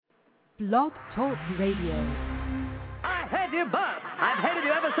Blog Talk Radio. I hate you both. I've hated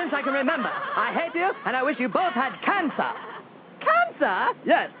you ever since I can remember. I hate you, and I wish you both had cancer. Cancer?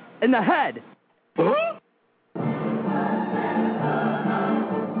 Yes, in the head. Huh?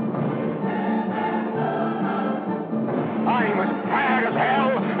 I'm as tired as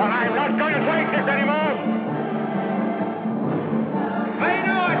hell, and I'm not going to take this anymore. Pay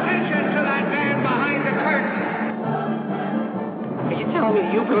no attention to that man behind the curtain. Are you telling me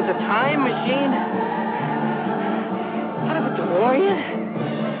you built a time machine? Out of a DeLorean?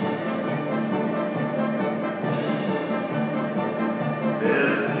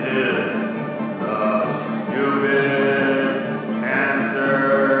 This is the Stupid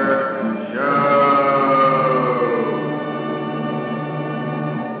Cancer Show.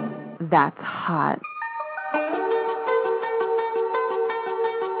 That's hot.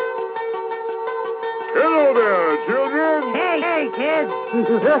 Hello there, children. Hey, kids.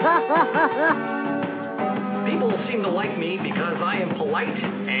 People seem to like me because I am polite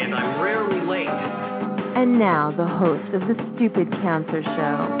and I'm rarely late. And now the host of the Stupid Cancer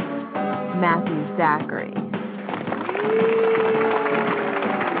Show, Matthew Zachary.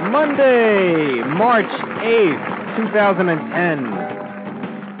 Monday, March 8th, 2010.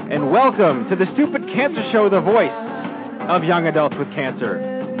 And welcome to the Stupid Cancer Show, the voice of young adults with cancer.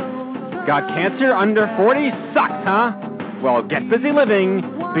 Got cancer under 40? Sucks, huh? Well, get busy living,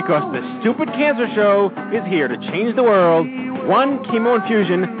 because the Stupid Cancer Show is here to change the world, one chemo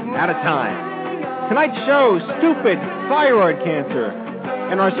infusion at a time. Tonight's show, Stupid Thyroid Cancer.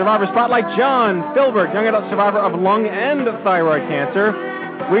 In our Survivor Spotlight, John FILBERT, young adult survivor of lung and thyroid cancer,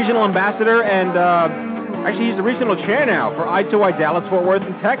 regional ambassador, and actually he's the regional chair now for I2I Dallas, Fort Worth,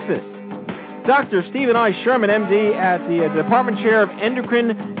 in Texas. Dr. Stephen I. Sherman, MD, at the Department Chair of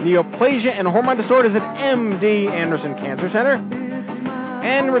Endocrine, Neoplasia, and Hormone Disorders at MD Anderson Cancer Center.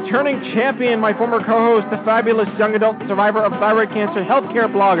 And returning champion, my former co-host, the fabulous young adult survivor of thyroid cancer, healthcare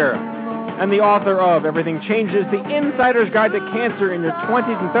blogger, and the author of Everything Changes, The Insider's Guide to Cancer in Your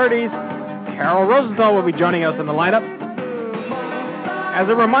 20s and 30s, KAIROL Rosenthal will be joining us in the lineup. As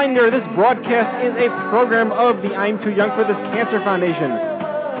a reminder, this broadcast is a program of the I'm Too Young for This Cancer Foundation,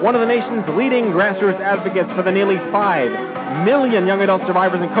 one of the nation's leading grassroots advocates for the nearly 5 million young adult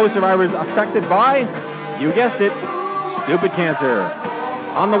survivors and co-survivors affected by, you guessed it, stupid cancer.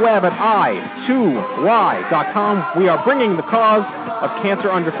 On the web at i2y.com, we are bringing the cause of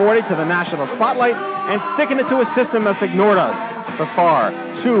cancer under 40 to the national spotlight and sticking it to a system that's ignored us for far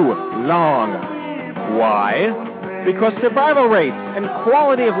too long. Why? Because survival rates and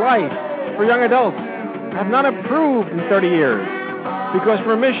quality of life for young adults have not improved in 30 years. Because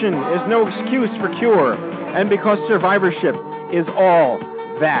remission is no excuse for cure, and because survivorship is all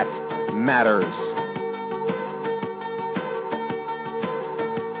that matters.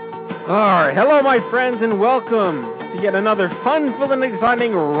 All right, hello, my friends, and welcome to yet another fun-filled and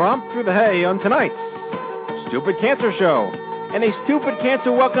exciting romp through the hay on tonight's Stupid Cancer Show. And a stupid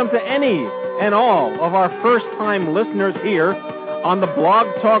cancer welcome to any and all of our first-time listeners here on the Blog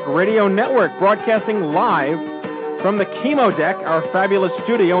Talk Radio Network, broadcasting live from the Chemo Deck, our fabulous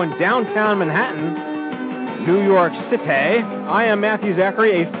studio in downtown Manhattan, New York City. I am Matthew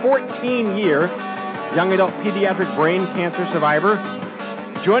Zachary, a 14-year young adult pediatric brain cancer survivor.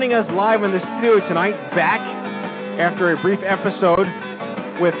 Joining us live in the studio tonight, back after a brief episode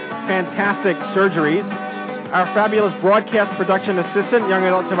with fantastic surgeries, our fabulous broadcast production assistant, young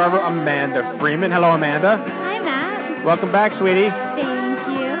adult survivor Amanda Freeman. Hello, Amanda. Hi, Matt. Welcome back, sweetie. Thank you.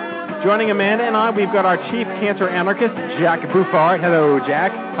 Joining Amanda and I, we've got our chief cancer anarchist, Jack Buffard. Hello,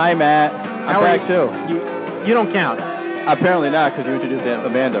 Jack. Hi, Matt. I'm back, too. You don't count. Apparently not, because you introduced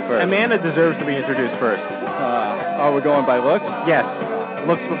Amanda first. Amanda deserves to be introduced first. We're going by looks? Yes.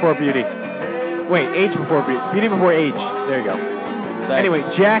 Looks before beauty. Wait, age before beauty. Beauty before age. There you go. Thanks. Anyway,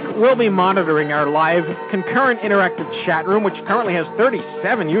 Jack will be monitoring our live concurrent interactive chat room, which currently has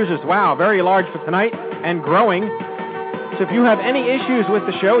 37 users. Wow, very large for tonight and growing. So if you have any issues with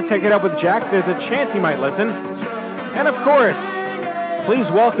the show, take it up with Jack. There's a chance he might listen. And of course, please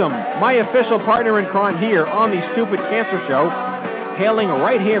welcome my official partner in crime here on the Stupid Cancer Show, hailing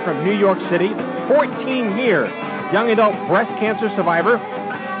right here from New York City, 14-year young adult breast cancer survivor,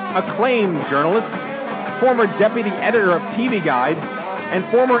 acclaimed journalist, former deputy editor of TV Guide, and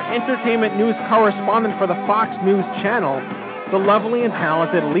former entertainment news correspondent for the Fox News Channel, the lovely and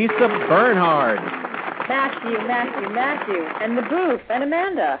talented Lisa Bernhard. Matthew, and the booth, and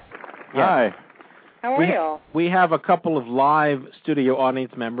Amanda. Yeah. Hi. How are you all? We have a couple of live studio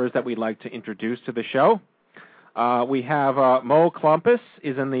audience members that we'd like to introduce to the show. We have Mo Klumpus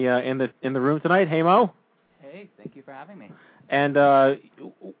is in the room tonight. Hey, Mo. Hey, thank you for having me. And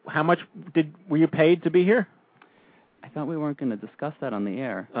how much were you paid to be here? I thought we weren't going to discuss that on the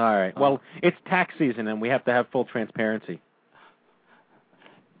air. All right. Well, it's tax season, and we have to have full transparency.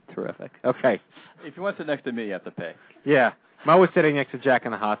 Terrific. Okay. If you want to sit next to me, you have to pay. Yeah. Mo was sitting next to Jack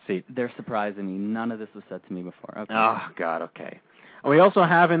in the hot seat. They're surprising me. None of this was said to me before. Okay. Oh, God, okay. And we also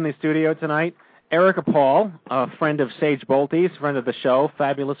have in the studio tonight Erica Paul, a friend of Sage Bolte's, friend of the show,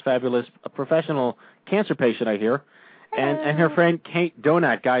 fabulous, a professional cancer patient, I hear, and her friend Kate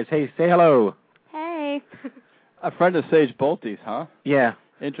Donat. Guys, hey, say hello. Hey. A friend of Sage Bolte's, huh? Yeah.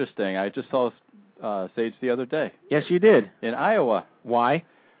 Interesting. I just saw Sage the other day. Yes, you did. In Iowa. Why?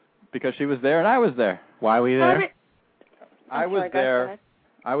 Because she was there and I was there. Why were you there? I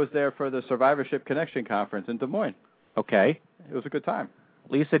was there for the Survivorship Connection Conference in Des Moines. Okay. It was a good time.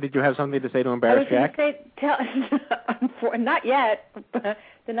 Lisa, did you have something to say to embarrass Jack? Not yet.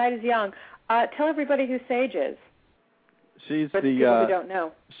 The night is young. Tell everybody who Sage is. She's the people who don't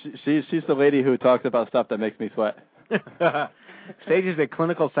know. She's the lady who talks about stuff that makes me sweat. Sage is a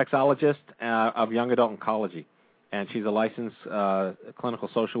clinical sexologist of young adult oncology, and she's a licensed clinical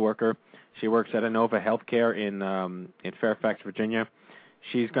social worker. She works at Inova Healthcare in Fairfax, Virginia.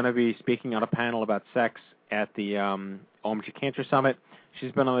 She's going to be speaking on a panel about sex at the OMG Cancer Summit.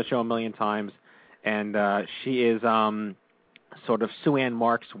 She's been on the show a million times, and she is sort of Sue Ann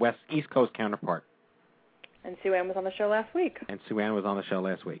Mark's East Coast counterpart. And Sue Ann was on the show last week.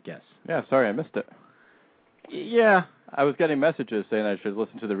 Yes. Yeah, sorry, I missed it. Yeah. I was getting messages saying I should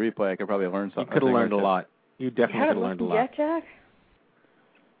listen to the replay. I could probably learn something. You could have learned a lot. You definitely could have learned a lot. Yet, Jack?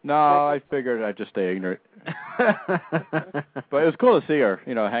 No, I figured I'd just stay ignorant. But it was cool to see her,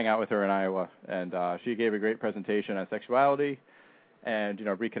 hang out with her in Iowa. And she gave a great presentation on sexuality and,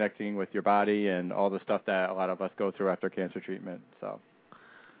 reconnecting with your body and all the stuff that a lot of us go through after cancer treatment. So.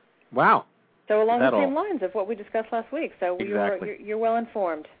 Wow. So along the same lines of what we discussed last week. So exactly. you're well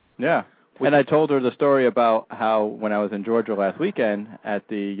informed. Yeah. And I told her the story about how when I was in Georgia last weekend at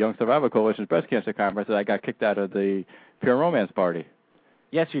the Young Survival Coalition's breast cancer conference that I got kicked out of the Pure Romance party.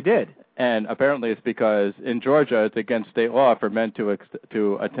 Yes, you did. And apparently it's because in Georgia it's against state law for men to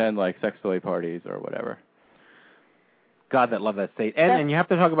attend like sex toy parties or whatever. God, that love that state. And you have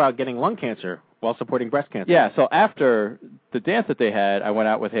to talk about getting lung cancer while supporting breast cancer. Yeah, so after the dance that they had, I went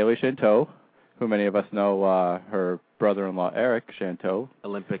out with Haley Shantou, who many of us know, her brother-in-law Eric Shantou, the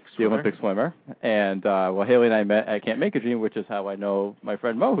Olympic swimmer. And Haley and I met at Can't Make a Dream, which is how I know my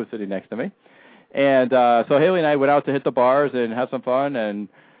friend Mo, who's sitting next to me. And so Haley and I went out to hit the bars and have some fun. And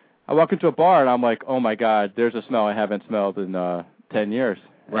I walk into a bar and I'm like, oh my God, there's a smell I haven't smelled in 10 years.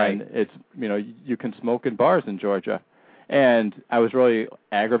 Right. And it's you can smoke in bars in Georgia. And I was really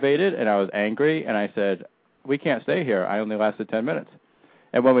aggravated and I was angry. And I said, we can't stay here. I only lasted 10 minutes.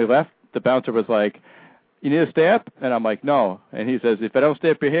 And when we left, the bouncer was like, you need a stamp? And I'm like, no. And he says, if I don't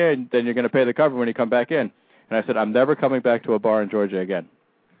stamp your here, then you're going to pay the cover when you come back in. And I said, I'm never coming back to a bar in Georgia again.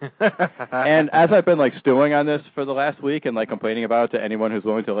 And as I've been stewing on this for the last week and complaining about it to anyone who's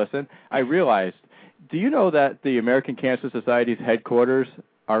willing to listen, I realized, do you know that the American Cancer Society's headquarters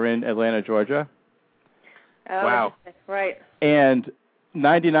are in Atlanta, Georgia? Oh, wow. Right. And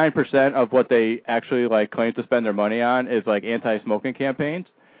 99% of what they actually claim to spend their money on is anti-smoking campaigns.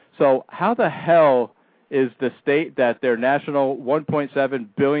 So how the hell is the state that their national $1.7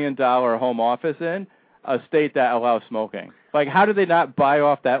 billion home office in a state that allows smoking? How do they not buy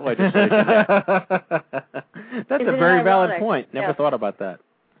off that legislation? That's a very valid point. Never thought about that.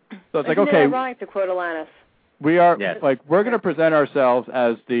 So it's Isn't okay. It ironic to quote Alanis? We are we're going to present ourselves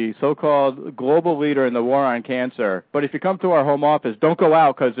as the so-called global leader in the war on cancer. But if you come to our home office, don't go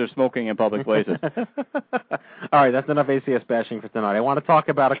out because there's smoking in public places. All right, that's enough ACS bashing for tonight. I want to talk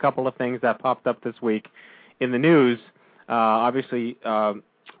about a couple of things that popped up this week in the news. Obviously,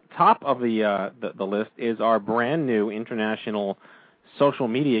 top of the list is our brand new international social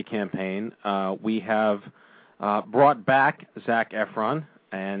media campaign. We have brought back Zac Efron,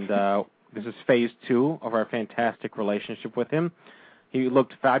 and this is phase 2 of our fantastic relationship with him. He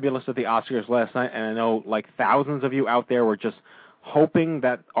looked fabulous at the Oscars last night, and I know thousands of you out there were just hoping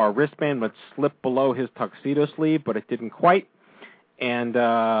that our wristband would slip below his tuxedo sleeve, but it didn't quite. And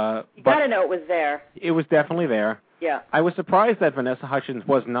you got to know it was there. It was definitely there. Yeah. I was surprised that Vanessa Hudgens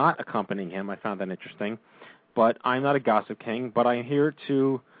was not accompanying him. I found that interesting. But I'm not a gossip king, but I'm here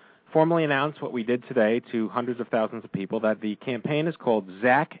to formally announce what we did today to hundreds of thousands of people, that the campaign is called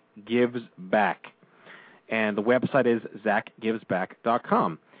Zac Gives Back. And the website is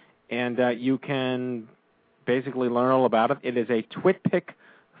zacgivesback.com. And you can basically learn all about it. It is a TwitPic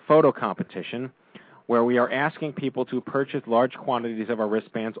photo competition where we are asking people to purchase large quantities of our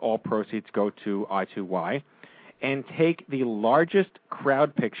wristbands. All proceeds go to I2Y. and take the largest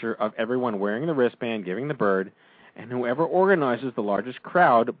crowd picture of everyone wearing the wristband, giving the bird, and whoever organizes the largest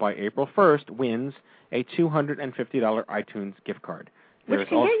crowd by April 1st wins a $250 iTunes gift card. Which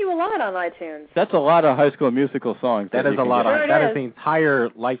can get you a lot on iTunes. That's a lot of High School Musical songs. That is a lot. That is the entire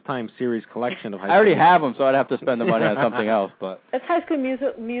Lifetime series collection of High School. I already have them, so I'd have to spend the money on something else. But that's High School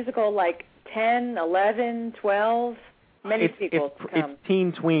Musical like 10, 11, 12, many sequels to come. It's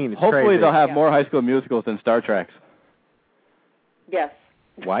teen tween. It's hopefully crazy. they'll have more High School Musicals than Star Treks. Yes.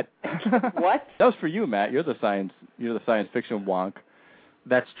 What? What? That was for you, Matt. You're the science fiction wonk.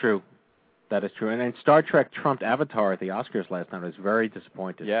 That's true. That is true. And then Star Trek trumped Avatar at the Oscars last night. I was very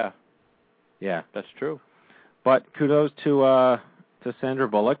disappointed. Yeah. Yeah. That's true. But kudos to Sandra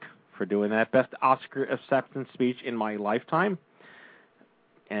Bullock for doing that. Best Oscar acceptance speech in my lifetime.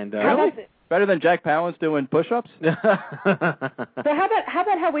 And really? Better than Jack Palance doing push-ups? So how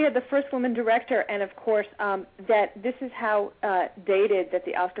about how we had the first woman director, and of course that this is how dated that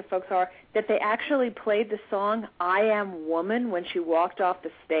the Oscar folks are, that they actually played the song "I Am Woman" when she walked off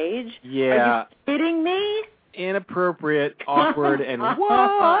the stage. Yeah. Are you kidding me? Inappropriate, awkward, and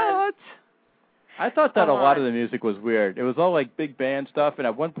what? I thought that a lot of the music was weird. It was all like big band stuff, and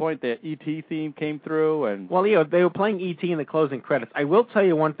at one point the E.T. theme came through. And well, they were playing E.T. in the closing credits. I will tell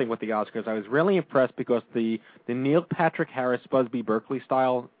you one thing with the Oscars. I was really impressed because the Neil Patrick Harris, Busby Berkeley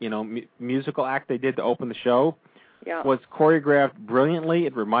style, musical act they did to open the show was choreographed brilliantly.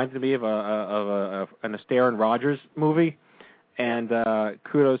 It reminded me of an Astaire and Rogers movie, and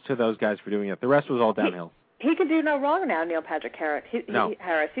kudos to those guys for doing it. The rest was all downhill. He can do no wrong now, Neil Patrick Harris.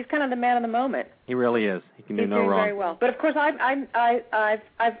 Harris. He's kind of the man of the moment. He really is. He can do no wrong. He's doing very well. But of course, I've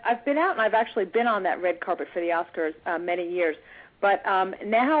been out and I've actually been on that red carpet for the Oscars many years. But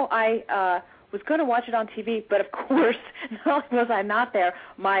now I was going to watch it on TV. But of course, not only was I not there,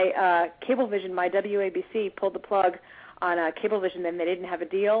 my Cablevision, my WABC, pulled the plug on Cablevision, and they didn't have a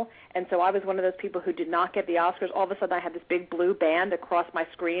deal, and so I was one of those people who did not get the Oscars. All of a sudden, I had this big blue band across my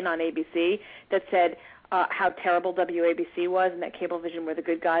screen on ABC that said how terrible WABC was, and that Cablevision were the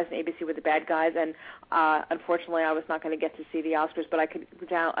good guys and ABC were the bad guys. And unfortunately, I was not going to get to see the Oscars, but I could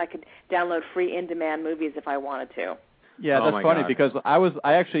download free in-demand movies if I wanted to. Yeah, that's funny because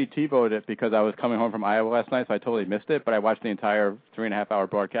I actually TiVoed it because I was coming home from Iowa last night, so I totally missed it. But I watched the entire 3.5-hour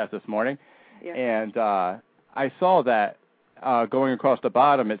broadcast this morning, and I saw that going across the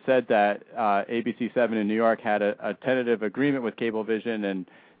bottom, it said that ABC7 in New York had a tentative agreement with Cablevision, and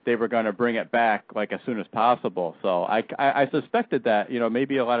they were going to bring it back like as soon as possible. So I suspected that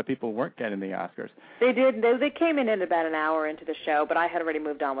maybe a lot of people weren't getting the Oscars. They did. They came in at about an hour into the show, but I had already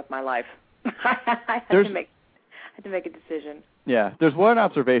moved on with my life. I had to make a decision. Yeah, there's one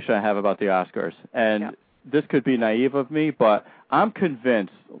observation I have about the Oscars, and this could be naive of me, but I'm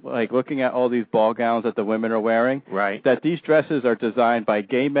convinced, like looking at all these ball gowns that the women are wearing, that these dresses are designed by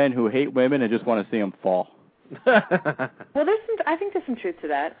gay men who hate women and just want to see them fall. Well, I think there's some truth to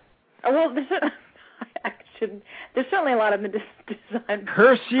that. There's certainly a lot of them designed.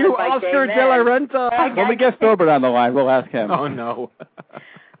 Curse you, Oscar de la Renta! When we get FILBERT on the line, we'll ask him. Oh, no.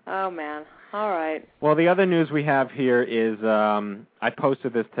 Oh, man. All right. Well, the other news we have here is I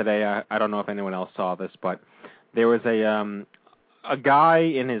posted this today. I don't know if anyone else saw this, but there was a guy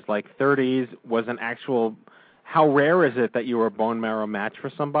in his 30s was an actual. How rare is it that you were a bone marrow match for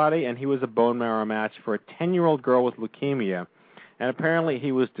somebody? And he was a bone marrow match for a 10-year-old girl with leukemia, and apparently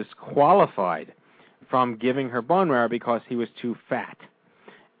he was disqualified from giving her bone marrow because he was too fat.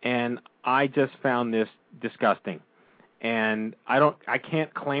 And I just found this disgusting. And I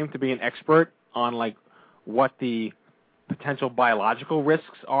can't claim to be an expert on what the potential biological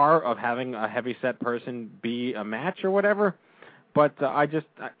risks are of having a heavyset person be a match or whatever. But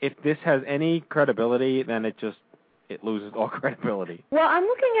if this has any credibility, then it loses all credibility. Well, I'm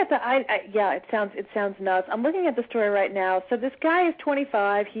looking at it sounds nuts. I'm looking at the story right now. So this guy is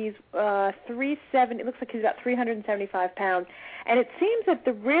 25. He's 370. It looks like he's about 375 pounds, and it seems that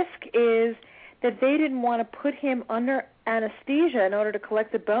the risk is that they didn't want to put him under anesthesia in order to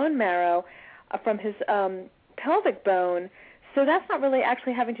collect the bone marrow from his pelvic bone. So that's not really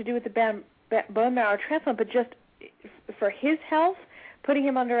actually having to do with the bone marrow transplant, but just for his health, putting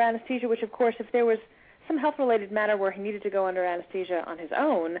him under anesthesia, which, of course, if there was some health-related matter where he needed to go under anesthesia on his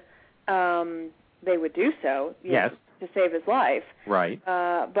own, they would do so to save his life. Right.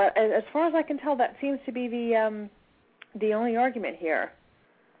 But as far as I can tell, that seems to be the only argument here.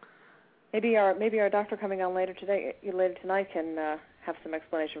 Maybe our doctor coming on later tonight can have some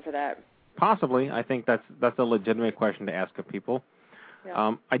explanation for that. Possibly. I think that's a legitimate question to ask of people.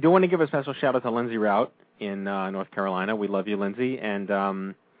 Yeah. I do want to give a special shout out to Lindsay Rout in North Carolina. We love you, Lindsay,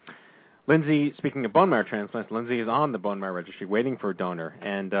 and Lindsay, speaking of bone marrow transplants, Lindsay is on the bone marrow registry waiting for a donor.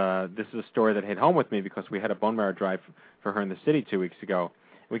 And this is a story that hit home with me because we had a bone marrow drive for her in the city 2 weeks ago.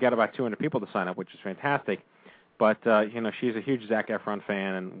 We got about 200 people to sign up, which is fantastic. But, she's a huge Zac Efron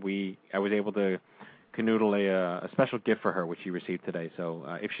fan, and I was able to canoodle a special gift for her, which she received today. So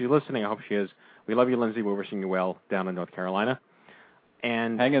if she's listening, I hope she is. We love you, Lindsay. We're wishing you well down in North Carolina.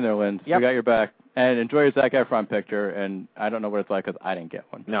 And hang in there, Lindsay. Yep. We got your back. And enjoy your Zac Efron picture. And I don't know what it's like because I didn't get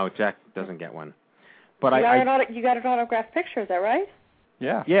one. No, Jack doesn't get one. But you got an autographed picture, is that right?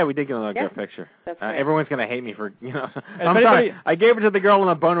 Yeah. Yeah, we did get an autographed picture. That's right. Everyone's going to hate me for, I'm sorry. I gave it to the girl in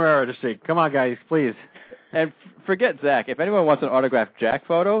the bone marrow registry. Come on, guys, please. And forget Zach. If anyone wants an autographed Jack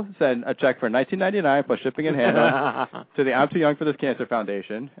photo, send a check for $19.99 plus shipping and handling to the I'm Too Young for This Cancer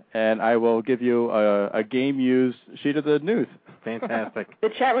Foundation, and I will give you a game-used sheet of the news. Fantastic. The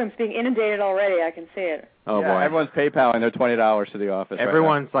chat room's being inundated already. I can see it. Oh, boy. Everyone's PayPaling their $20 to the office.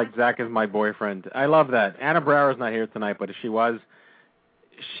 Everyone's like, Zach is my boyfriend. I love that. Anna Brower's not here tonight, but if she was,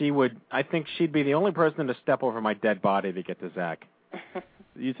 I think she'd be the only person to step over my dead body to get to Zach.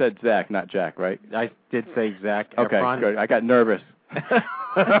 You said Zach, not Jack, right? I did say Zach. Okay, Efron. good. I got nervous. Because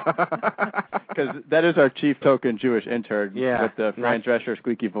that is our chief token Jewish intern with the Fran Drescher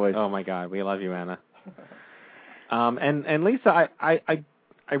squeaky voice. Oh, my God. We love you, Anna. And Lisa, I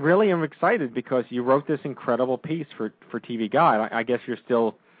really am excited because you wrote this incredible piece for TV Guide. I guess you're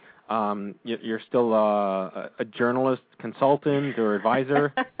still a journalist, consultant, or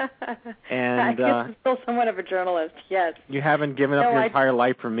advisor. And I guess I'm still somewhat of a journalist, yes. You haven't given up your entire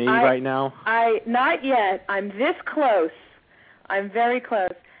life for me right now? Not yet. I'm this close. I'm very close.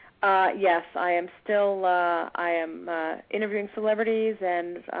 Yes, I am still. I am interviewing celebrities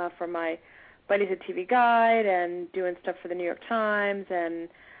and for my buddies at TV Guide and doing stuff for the New York Times and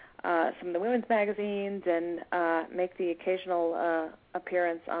some of the women's magazines and make the occasional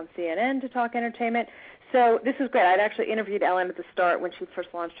appearance on CNN to talk entertainment. So this is great. I'd actually interviewed Ellen at the start when she first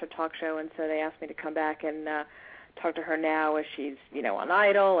launched her talk show, and so they asked me to come back and talk to her now as she's, on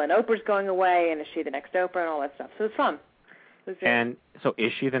Idol, and Oprah's going away, and is she the next Oprah and all that stuff. So it's fun. And so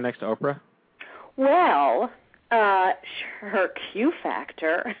is she the next Oprah? Well, her Q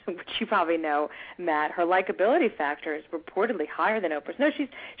factor, which you probably know, Matt, her likability factor is reportedly higher than Oprah's. No, she's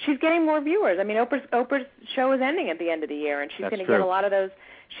getting more viewers. I mean, Oprah's show is ending at the end of the year, and she's going to get a lot of those.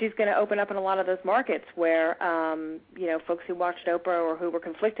 She's going to open up in a lot of those markets where, folks who watched Oprah or who were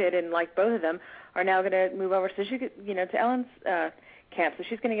conflicted and liked both of them are now going to move over. So she could, to Ellen's camp. So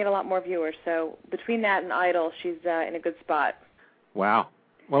she's going to get a lot more viewers. So between that and Idol, she's in a good spot. Wow.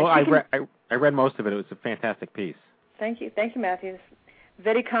 Well, I read most of it. It was a fantastic piece. Thank you, Matthew.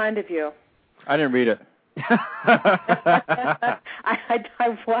 Very kind of you. I didn't read it. I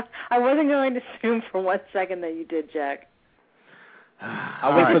wasn't going to assume for 1 second that you did, Jack.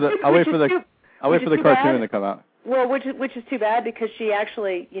 I'll wait for the cartoon to come out. Well, which is too bad because she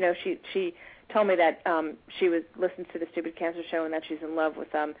actually, she told me that she was listening to the Stupid Cancer Show and that she's in love with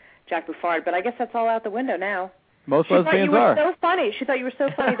Jack Buffard. But I guess that's all out the window now. Most lesbians are. So funny. She thought you were so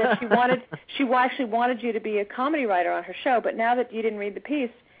funny that she actually wanted you to be a comedy writer on her show. But now that you didn't read the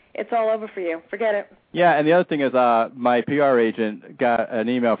piece, it's all over for you. Forget it. Yeah, and the other thing is my PR agent got an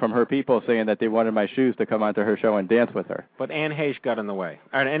email from her people saying that they wanted my shoes to come onto her show and dance with her. But Anne Heche got in the way.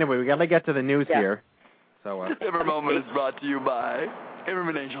 All right, anyway, we got to get to the news here. So, Every moment is brought to you by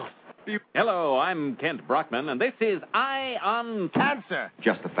Everman Angels. Hello, I'm Kent Brockman, and this is Eye on Cancer.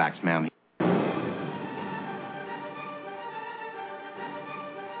 Just the facts, ma'am.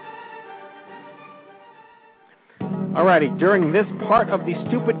 Alrighty, during this part of the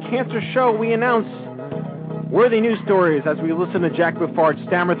Stupid Cancer Show, we announce worthy news stories as we listen to Jack Buffard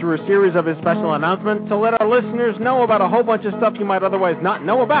stammer through a series of his special announcements to let our listeners know about a whole bunch of stuff you might otherwise not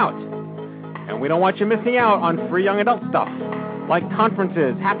know about. And we don't want you missing out on free young adult stuff, like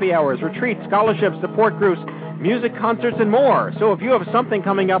conferences, happy hours, retreats, scholarships, support groups, music concerts, and more. So if you have something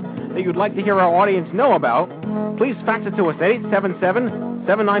coming up that you'd like to hear our audience know about, please fax it to us at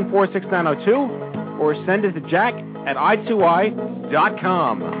 877-794-6902 or send it to Jack at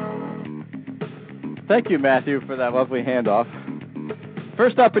i2i.com. Thank you, Matthew, for that lovely handoff.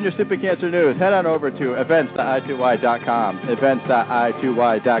 First up in your Stupid Cancer news, head on over to events.i2y.com.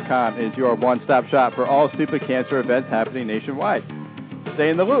 Events.i2y.com is your one-stop shop for all stupid cancer events happening nationwide. Stay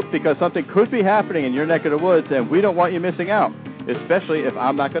in the loop because something could be happening in your neck of the woods and we don't want you missing out, especially if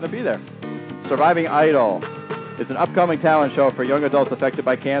I'm not going to be there. Surviving Idol is an upcoming talent show for young adults affected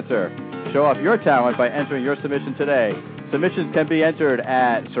by cancer. Show off your talent by entering your submission today. Submissions can be entered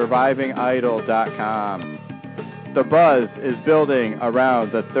at survivingidol.com. The buzz is building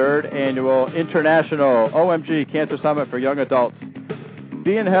around the 3rd annual International OMG Cancer Summit for Young Adults,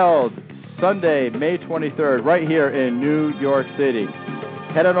 being held Sunday, May 23rd, right here in New York City.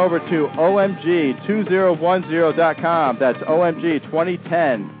 Head on over to omg2010.com. That's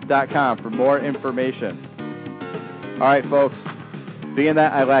omg2010.com for more information. All right, folks. Being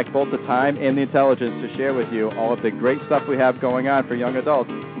that I lack both the time and the intelligence to share with you all of the great stuff we have going on for young adults,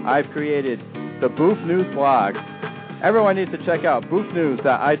 I've created the Boof News blog. Everyone needs to check out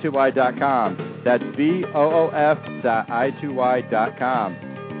boofnews.i2y.com. That's BOOF.i2y.com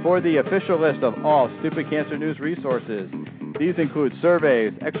for the official list of all Stupid Cancer News resources. These include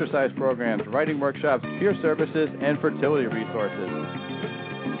surveys, exercise programs, writing workshops, peer services, and fertility resources.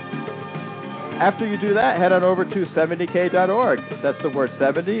 After you do that, head on over to 70k.org. That's the word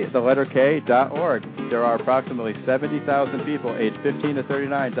 70, the letter K.org. There are approximately 70,000 people aged 15 to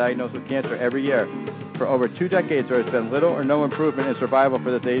 39 diagnosed with cancer every year. For over 2 decades, there has been little or no improvement in survival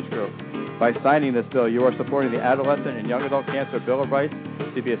for this age group. By signing this bill, you are supporting the Adolescent and Young Adult Cancer Bill of Rights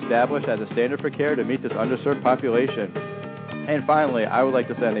to be established as a standard for care to meet this underserved population. And finally, I would like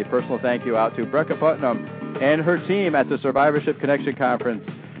to send a personal thank you out to Brecca Putnam and her team at the Survivorship Connection Conference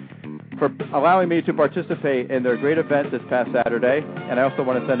for allowing me to participate in their great event this past Saturday. And I also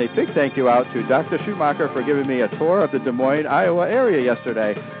want to send a big thank you out to Dr. Schumacher for giving me a tour of the Des Moines, Iowa area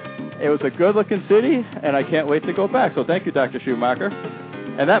yesterday. It was a good-looking city, and I can't wait to go back. So thank you, Dr. Schumacher.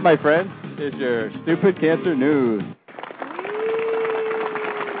 And that, my friend, is your Stupid Cancer News.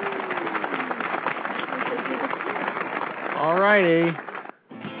 All righty.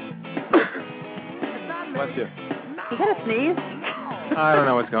 Bless you. You got a sneeze? I don't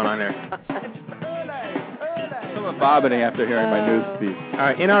know what's going on there. I'm vomiting after hearing my news speech. All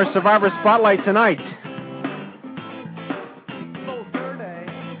right, in our Survivor Spotlight tonight,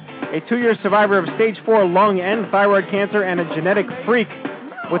 a 2-year survivor of stage 4 lung and thyroid cancer and a genetic freak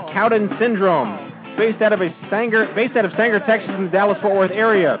with Cowden syndrome, based out of Sanger, Texas in the Dallas-Fort Worth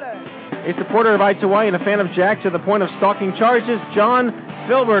area. A supporter of I2Y and a fan of Jack to the point of stalking charges, John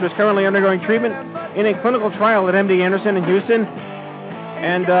FILBERT is currently undergoing treatment in a clinical trial at MD Anderson in Houston.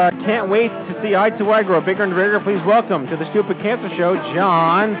 And can't wait to see I2Y grow bigger and bigger. Please welcome to the Stupid Cancer Show,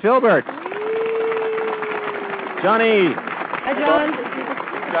 John FILBERT. Johnny. Hi, John.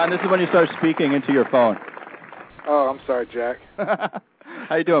 John, this is when you start speaking into your phone. Oh, I'm sorry, Jack.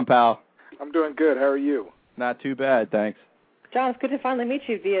 How you doing, pal? I'm doing good. How are you? Not too bad, thanks. John, it's good to finally meet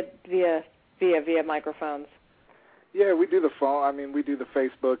you via microphones. Yeah, we do the phone. I mean, we do the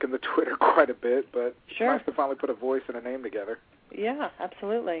Facebook and the Twitter quite a bit, but sure. It's nice to finally put a voice and a name together. Yeah,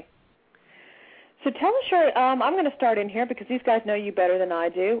 absolutely. So tell us I'm going to start in here because these guys know you better than I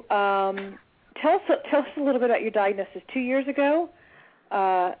do. Tell us a little bit about your diagnosis 2 years ago,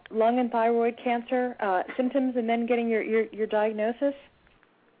 lung and thyroid cancer, symptoms, and then getting your diagnosis.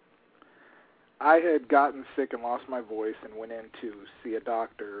 I had gotten sick and lost my voice and went in to see a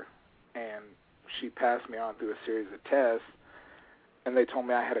doctor, and she passed me on through a series of tests, and they told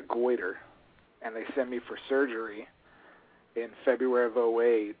me I had a goiter, and they sent me for surgery. In February of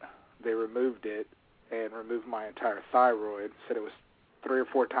 2008, they removed it and removed my entire thyroid, said it was 3 or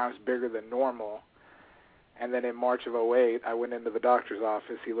 4 times bigger than normal. And then in March of 2008, I went into the doctor's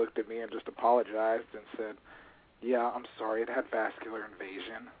office. He looked at me and just apologized and said, yeah, I'm sorry, it had vascular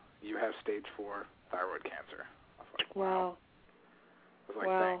invasion. You have stage 4 thyroid cancer. I was like, wow. I was like,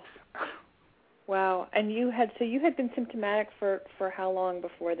 thanks. Wow. And you had been symptomatic for how long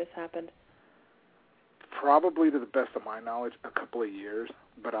before this happened? Probably, to the best of my knowledge, a couple of years.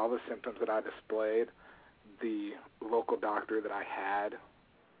 But all the symptoms that I displayed, the local doctor that I had,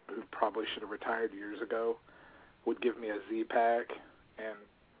 who probably should have retired years ago, would give me a Z-Pack and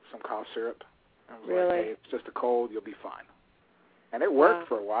some cough syrup. And was like, hey, it's just a cold, you'll be fine. And it worked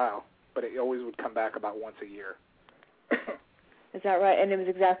for a while, but it always would come back about once a year. Is that right? And it was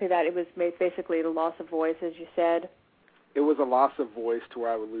exactly that. It was basically the loss of voice, as you said. It was a loss of voice to where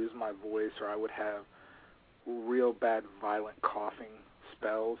I would lose my voice, or I would have real bad, violent coughing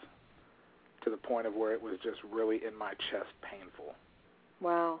spells to the point of where it was just really in my chest painful.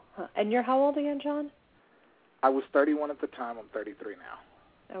 Wow. And you're how old again, John? I was 31 at the time. I'm 33 now.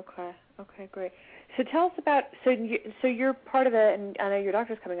 Okay, great. So tell us about, so you're part of and I know your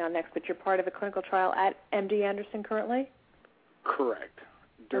doctor's coming on next, but you're part of a clinical trial at MD Anderson currently? Correct.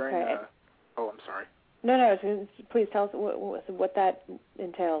 During, okay. I'm sorry. No, please tell us what that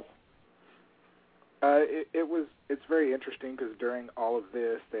entails. It's very interesting because during all of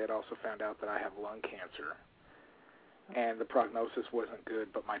this, they had also found out that I have lung cancer, and the prognosis wasn't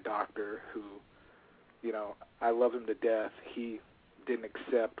good, but my doctor, who, I love him to death, he didn't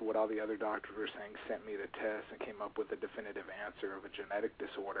accept what all the other doctors were saying, sent me the test, and came up with a definitive answer of a genetic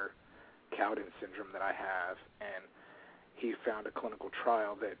disorder, Cowden syndrome, that I have. And he found a clinical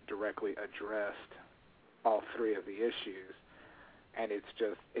trial that directly addressed all three of the issues, and it's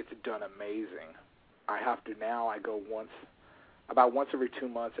done amazing. I go about once every 2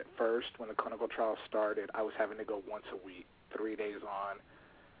 months at first. When the clinical trial started, I was having to go once a week, 3 days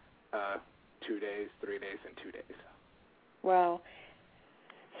on, 2 days, 3 days, and 2 days. Wow.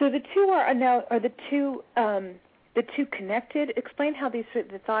 So the two are the two connected? Explain how the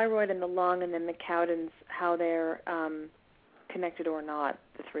thyroid and the lung and then the Cowden's, how they're connected or not,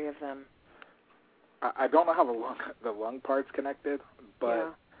 the three of them. I don't know how the lung part's connected,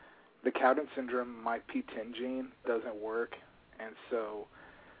 but the Cowden syndrome, my P10 gene doesn't work, and so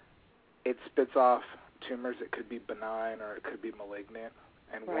it spits off tumors that could be benign or it could be malignant,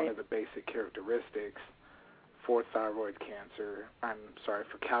 and one of the basic characteristics for thyroid cancer,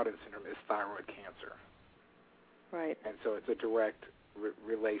 for Cowden syndrome, is thyroid cancer. Right. And so it's a direct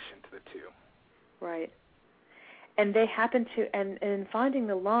relation to the two. Right. And they happened to, and in finding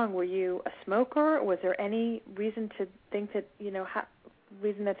the lung, were you a smoker? Was there any reason to think that,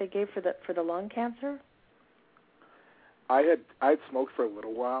 reason that they gave for the lung cancer? I'd smoked for a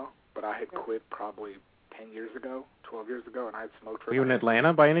little while, but I had quit probably 10 years ago, 12 years ago, and I had smoked for... Were you in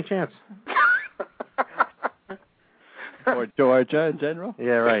Atlanta by any chance? Or Georgia in general?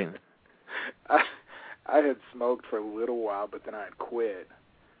 Yeah, right. I had smoked for a little while, but then I had quit,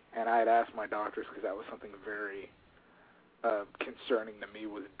 and I had asked my doctors, because that was something very concerning to me,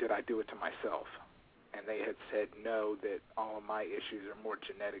 was did I do it to myself? And they had said no, that all of my issues are more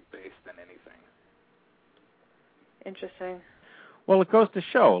genetic-based than anything. Interesting. Well, it goes to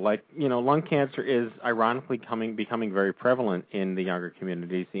show, lung cancer is ironically becoming very prevalent in the younger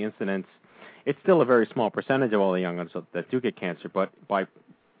communities. The incidence, it's still a very small percentage of all the young ones that do get cancer, but by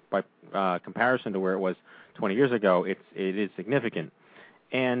comparison to where it was 20 years ago, it is significant.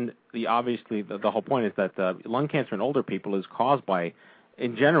 And the whole point is that lung cancer in older people is caused by,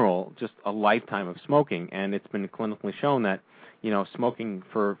 in general, just a lifetime of smoking, and it's been clinically shown that smoking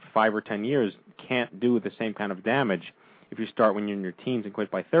for 5 or 10 years can't do the same kind of damage if you start when you're in your teens and quit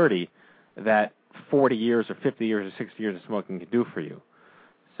by 30 that 40 years or 50 years or 60 years of smoking can do for you.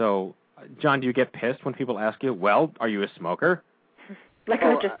 So, John, do you get pissed when people ask you, well, are you a smoker? Like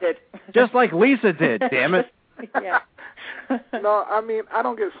I just did. Just like Lisa did, damn it. Yeah. No, I mean, I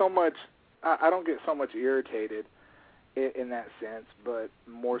don't get so much irritated in that sense, but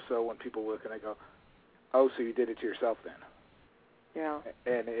more so when people look and they go, oh, so you did it to yourself then. Yeah.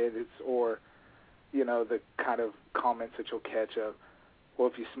 And it's, or, the kind of comments that you'll catch of, well,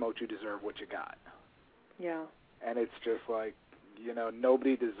 if you smoked, you deserve what you got. Yeah. And it's just like,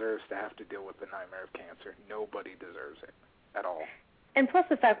 nobody deserves to have to deal with the nightmare of cancer. Nobody deserves it at all. And plus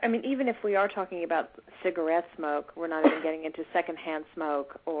the fact, even if we are talking about cigarette smoke, we're not even getting into secondhand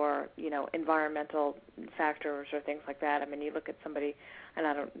smoke or, environmental factors or things like that. You look at somebody, and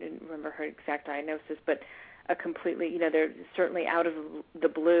I don't remember her exact diagnosis, but a completely, they're certainly out of the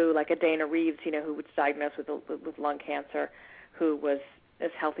blue, like a Dana Reeves, who was diagnosed with lung cancer, who was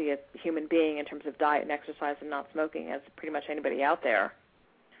as healthy a human being in terms of diet and exercise and not smoking as pretty much anybody out there.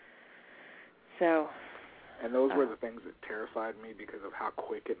 So... And those were the things that terrified me because of how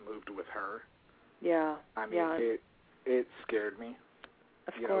quick it moved with her. Yeah. It scared me.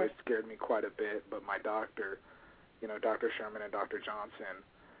 Of course. It scared me quite a bit, but my doctor, Dr. Sherman and Dr. Johnson,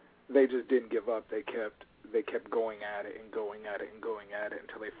 they just didn't give up. They kept going at it and going at it and going at it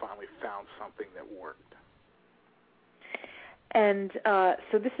until they finally found something that worked. And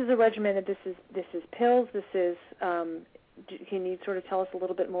so this is a regimen. This is pills. This is. Can you sort of tell us a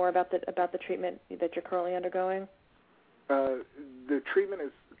little bit more about the treatment that you're currently undergoing? The treatment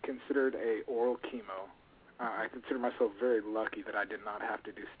is considered a oral chemo. I consider myself very lucky that I did not have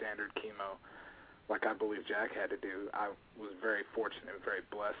to do standard chemo like I believe Jack had to do. I was very fortunate and very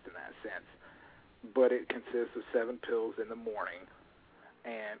blessed in that sense. But it consists of 7 pills in the morning,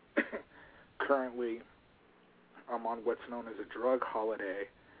 and currently I'm on what's known as a drug holiday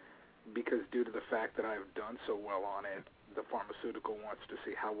because due to the fact that I've done so well on it, the pharmaceutical wants to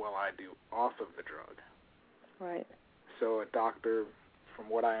see how well I do off of the drug. Right. So a doctor,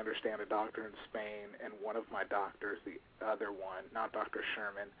 from what I understand, a doctor in Spain and one of my doctors, the other one, not Dr.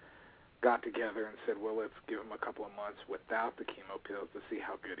 Sherman, got together and said, well, let's give him a couple of months without the chemo pills to see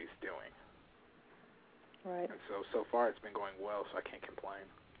how good he's doing. Right. And so far it's been going well, so I can't complain.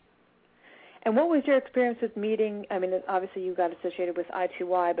 And what was your experience with meeting, obviously you got associated with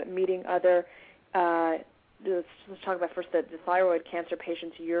I2Y, but meeting other, let's talk about first the thyroid cancer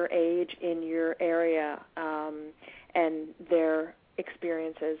patients your age in your area and their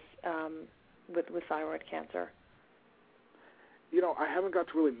experiences with thyroid cancer. I haven't got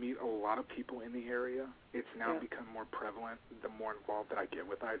to really meet a lot of people in the area. It's now become more prevalent the more involved that I get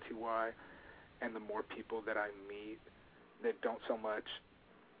with ITY, and the more people that I meet that don't so much,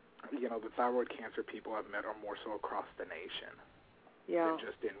 the thyroid cancer people I've met are more so across the nation than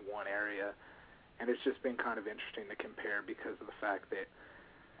just in one area. And it's just been kind of interesting to compare because of the fact that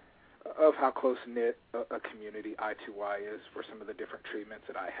of how close-knit a community ITY is for some of the different treatments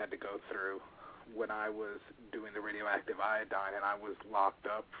that I had to go through when I was doing the radioactive iodine and I was locked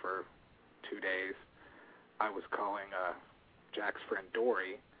up for 2 days. I was calling Jack's friend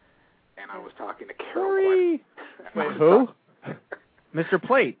Dory, and I was talking to Carol. Dory! Wait, who? Mr.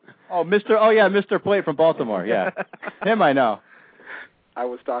 Plate. Mr. Plate from Baltimore, yeah. Him I know. I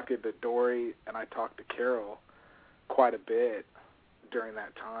was talking to Dory, and I talked to Carol quite a bit during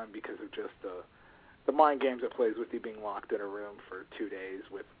that time because of just the mind games it plays with you being locked in a room for 2 days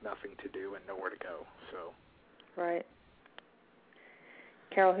with nothing to do and nowhere to go. So. Right.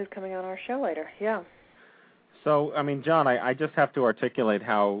 Carol, who's coming on our show later? Yeah. So, John, I just have to articulate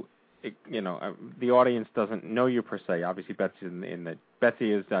how, the audience doesn't know you per se. Obviously,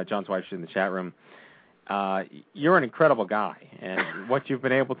 Betsy is John's wife. She's in the chat room. You're an incredible guy, and what you've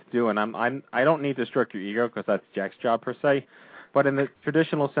been able to do, and I don't need to stroke your ego because that's Jack's job per se, but in the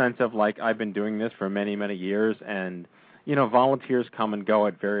traditional sense of I've been doing this for many, many years, and volunteers come and go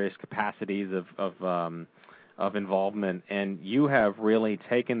at various capacities of involvement, and you have really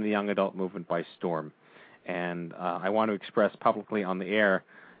taken the young adult movement by storm. And I want to express publicly on the air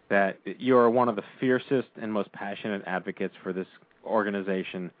that you are one of the fiercest and most passionate advocates for this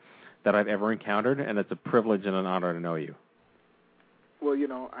organization that I've ever encountered, and it's a privilege and an honor to know you. Well,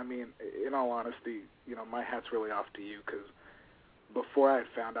 in all honesty, my hat's really off to you because before I had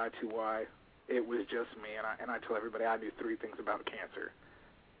found ITY, it was just me, and I tell everybody I knew 3 things about cancer.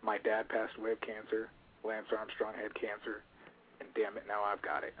 My dad passed away of cancer, Lance Armstrong had cancer, and damn it, now I've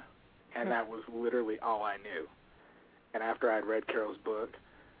got it. And that was literally all I knew. And after I had read Carol's book,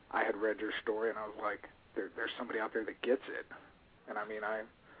 I had read your story, and I was like, there's somebody out there that gets it. And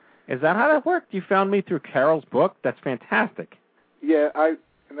Is that how that worked? You found me through Carol's book? That's fantastic. Yeah,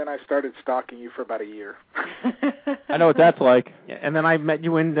 and then I started stalking you for about a year. I know what that's like. Yeah, and then I met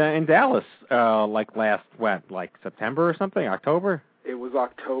you in Dallas, last, September or something, October? It was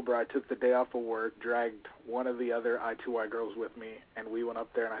October. I took the day off of work, dragged one of the other ITY girls with me, and we went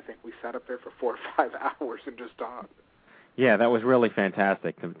up there, and I think we sat up there for 4 or 5 hours and just talked. Yeah, that was really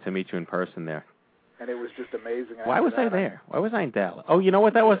fantastic to meet you in person there. And it was just amazing. Why was I there? Why was I in Dallas? Oh, you know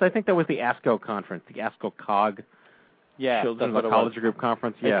what that was? I think that was the ASCO conference, the ASCO COG. Yeah, Children's Oncology Group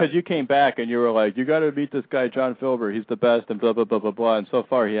conference. Yeah, because you came back and you were like, you got to meet this guy, John Filbert. He's the best, and blah blah blah blah blah. And so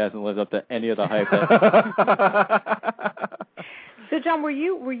far, he hasn't lived up to any of the hype. So, John, were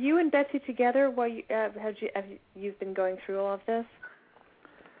you and Betsy together while have you been going through all of this?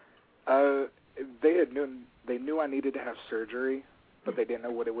 They knew I needed to have surgery, but they didn't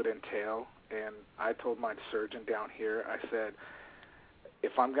know what it would entail. And I told my surgeon down here, I said,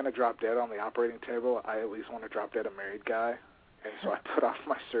 if I'm going to drop dead on the operating table, I at least want to drop dead a married guy. And so I put off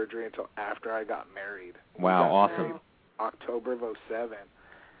my surgery until after I got married. Wow, awesome. October of 2007.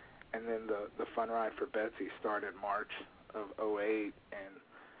 And then the fun ride for Betsy started March of 2008. And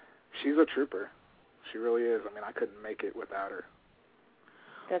she's a trooper. She really is. I couldn't make it without her.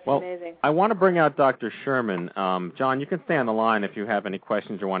 That's amazing. I want to bring out Dr. Sherman. John, you can stay on the line if you have any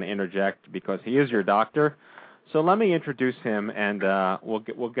questions or want to interject because he is your doctor. So let me introduce him, and we'll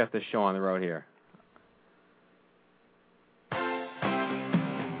get this show on the road here.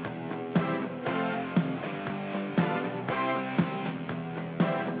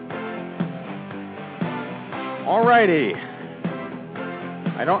 All righty.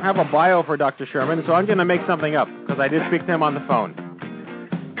 I don't have a bio for Dr. Sherman, so I'm going to make something up because I did speak to him on the phone.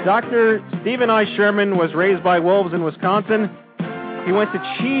 Dr. Stephen I. Sherman was raised by wolves in Wisconsin. He went to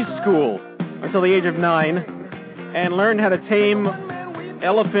cheese school until the age of 9 and learned how to tame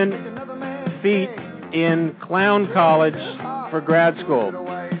elephant feet in Clown College for grad school.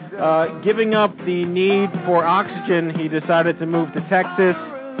 Giving up the need for oxygen, he decided to move to Texas,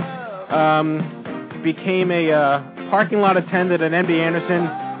 became a parking lot attendant at MD Anderson,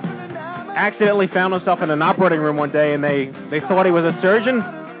 accidentally found himself in an operating room one day, and they thought he was a surgeon.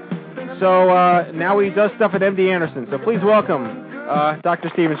 So now he does stuff at MD Anderson. So please welcome Dr.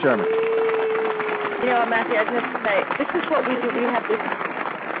 Stephen Sherman. Matthew, I just have to say, this is what we do. We have this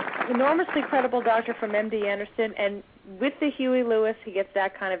enormously credible doctor from MD Anderson, and with the Huey Lewis, he gets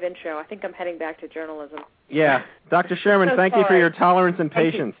that kind of intro. I think I'm heading back to journalism. Yeah. Dr. Sherman, thank you for your tolerance and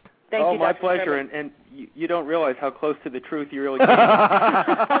patience. Thank you, my Dr. pleasure, Sherman. and you don't realize how close to the truth you really came.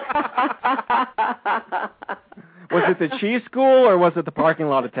 Was it the cheese school, or was it the parking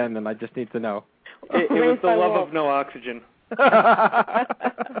lot attendant? I just need to know. It was the love of no oxygen.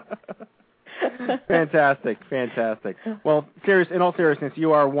 Fantastic. Well, in all seriousness,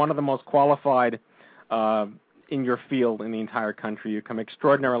 you are one of the most qualified in your field in the entire country. You come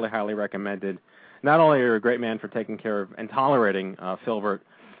extraordinarily highly recommended. Not only are you a great man for taking care of and tolerating FILBERT,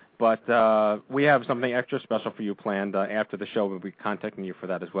 but we have something extra special for you planned after the show. We'll be contacting you for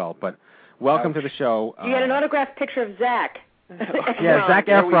that as well. But welcome to the show. You get an autographed picture of Zach. Yeah, Zac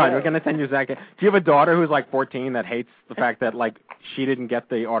Efron. We're going to send you Zac. Do you have a daughter who's like 14 that hates the fact that like she didn't get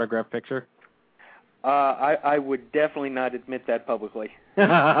the autographed picture? I would definitely not admit that publicly. You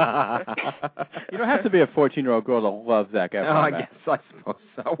don't have to be a 14-year-old girl to love Zac Efron. Oh, I guess I suppose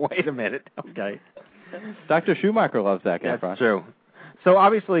so. Wait a minute. Okay. Dr. Schumacher loves Zac Efron. That's true. So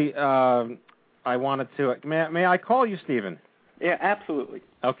obviously, I wanted to. May I call you Stephen? Yeah, absolutely.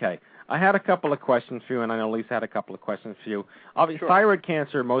 Okay. I had a couple of questions for you, and I know Lisa had a couple of questions for you. Obviously, sure. Thyroid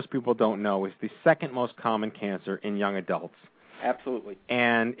cancer, most people don't know, is the second most common cancer in young adults. Absolutely.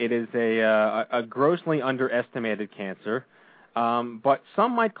 And it is a grossly underestimated cancer, but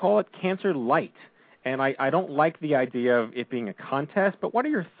some might call it cancer light. And I don't like the idea of it being a contest, but what are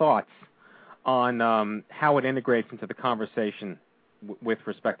your thoughts on how it integrates into the conversation with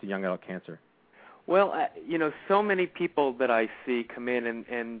respect to young adult cancer? Well, so many people that I see come in,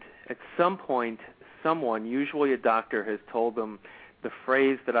 and at some point, someone, usually a doctor, has told them the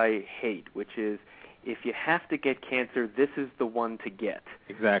phrase that I hate, which is, if you have to get cancer, this is the one to get.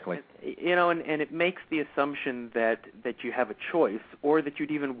 Exactly. And it makes the assumption that you have a choice, or that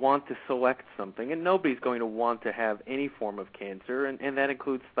you'd even want to select something, and nobody's going to want to have any form of cancer, and that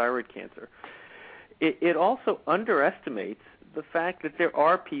includes thyroid cancer. It also underestimates the fact that there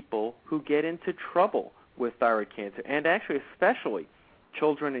are people who get into trouble with thyroid cancer, and actually especially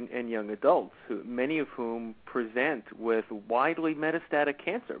children and young adults, many of whom present with widely metastatic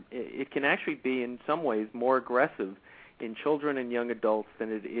cancer. It can actually be in some ways more aggressive in children and young adults than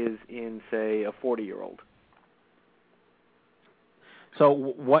it is in, say, a 40-year-old.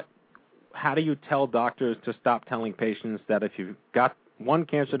 So how do you tell doctors to stop telling patients that if you've got one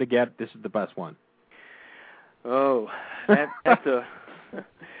cancer to get, this is the best one? Oh, that's a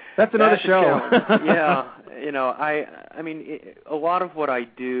that's another show. Yeah, I mean, a lot of what I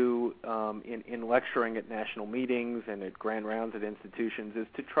do in lecturing at national meetings and at grand rounds at institutions is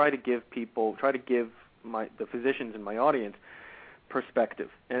to try to give the physicians in my audience perspective,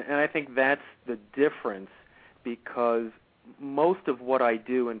 and I think that's the difference, because most of what I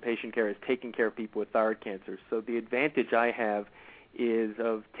do in patient care is taking care of people with thyroid cancer. So the advantage I have is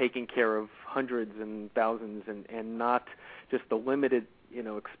of taking care of hundreds and thousands, and not just the limited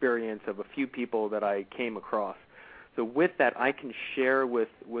experience of a few people that I came across. So with that, I can share with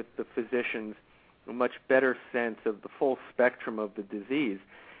the physicians a much better sense of the full spectrum of the disease.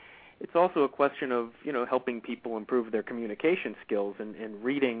 It's also a question of helping people improve their communication skills and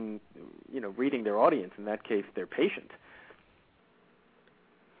reading their audience, in that case their patient.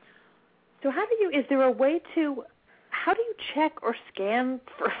 So is there a way to, how do you check or scan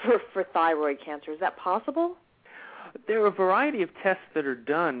for thyroid cancer? Is that possible? There are a variety of tests that are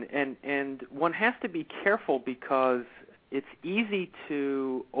done, and one has to be careful because it's easy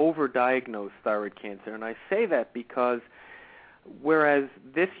to overdiagnose thyroid cancer. And I say that because whereas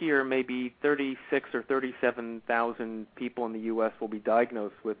this year maybe 36 or 37,000 people in the U.S. will be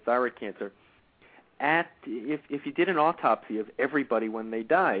diagnosed with thyroid cancer, if you did an autopsy of everybody when they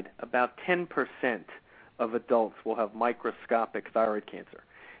died, about 10% of adults will have microscopic thyroid cancer.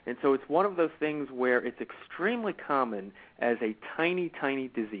 And so it's one of those things where it's extremely common as a tiny, tiny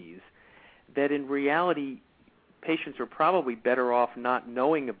disease that in reality patients are probably better off not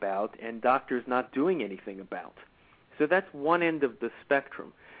knowing about and doctors not doing anything about. So that's one end of the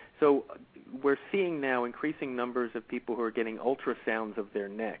spectrum. So we're seeing now increasing numbers of people who are getting ultrasounds of their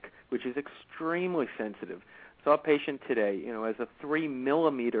neck, which is extremely sensitive. I saw a patient today, has a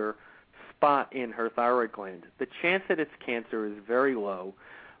 3-millimeter spot in her thyroid gland. The chance that it's cancer is very low,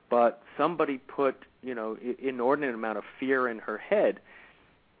 but somebody put, inordinate amount of fear in her head.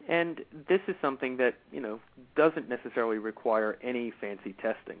 And this is something that, doesn't necessarily require any fancy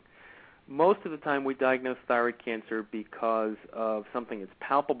testing. Most of the time we diagnose thyroid cancer because of something that's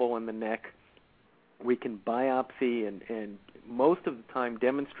palpable in the neck. We can biopsy and most of the time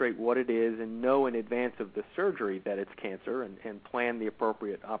demonstrate what it is and know in advance of the surgery that it's cancer and plan the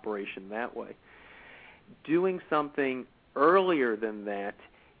appropriate operation that way. Doing something earlier than that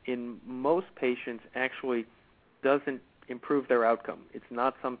in most patients actually doesn't improve their outcome. It's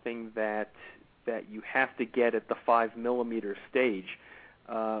not something that you have to get at the 5-millimeter stage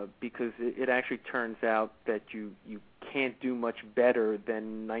because it actually turns out that you can't do much better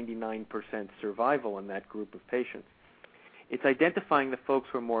than 99% survival in that group of patients. It's identifying the folks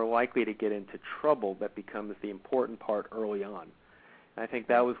who are more likely to get into trouble that becomes the important part early on. And I think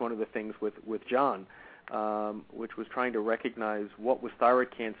that was one of the things with John, which was trying to recognize what was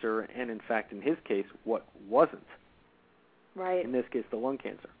thyroid cancer and, in fact, in his case, what wasn't. Right. In this case, the lung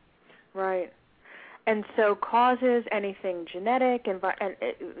cancer. Right. And so causes, anything genetic,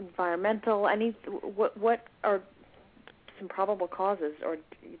 environmental, what are some probable causes, or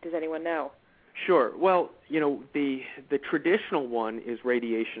does anyone know? Sure. Well, the traditional one is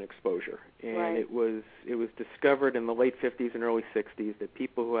radiation exposure, and right. it was discovered in the late 50s and early 60s that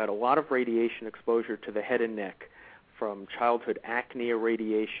people who had a lot of radiation exposure to the head and neck, from childhood acne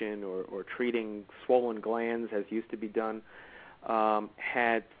irradiation or treating swollen glands, as used to be done,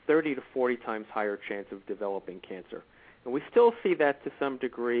 had 30 to 40 times higher chance of developing cancer. And we still see that to some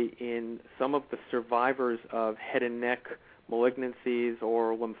degree in some of the survivors of head and neck malignancies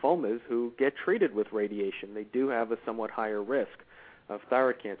or lymphomas who get treated with radiation. They do have a somewhat higher risk of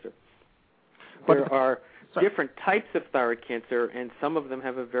thyroid cancer. There are different types of thyroid cancer, and some of them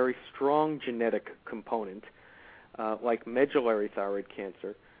have a very strong genetic component, like medullary thyroid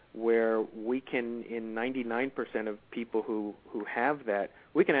cancer, where we can, in 99% of people who have that,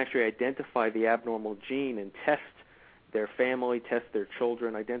 we can actually identify the abnormal gene and test their family, test their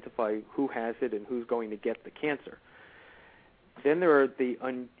children, identify who has it and who's going to get the cancer. Then there are the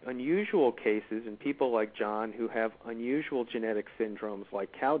unusual cases in people like John who have unusual genetic syndromes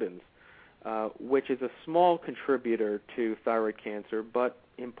like Cowden's, which is a small contributor to thyroid cancer, but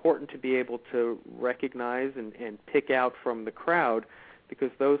important to be able to recognize and pick out from the crowd,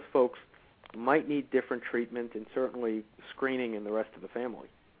 because those folks might need different treatment and certainly screening in the rest of the family.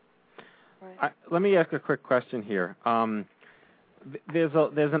 Right. Let me ask a quick question here. There's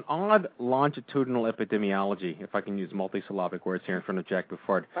an odd longitudinal epidemiology, if I can use multisyllabic words here in front of Jack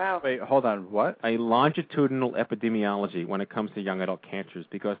Bufford. Wow. Wait, hold on. What? A longitudinal epidemiology when it comes to young adult cancers,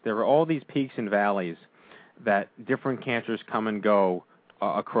 because there are all these peaks and valleys that different cancers come and go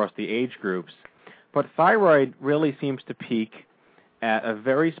across the age groups. But thyroid really seems to peak at a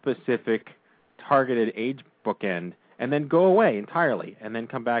very specific targeted age bookend and then go away entirely and then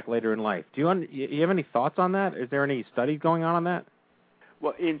come back later in life. Do you have any thoughts on that? Is there any studies going on that?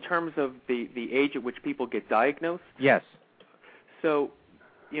 Well, in terms of the age at which people get diagnosed? Yes. So,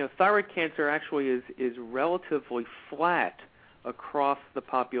 thyroid cancer actually is relatively flat across the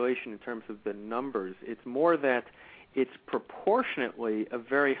population in terms of the numbers. It's more that it's proportionately a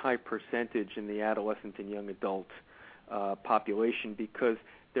very high percentage in the adolescent and young adult population, because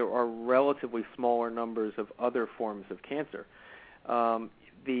there are relatively smaller numbers of other forms of cancer.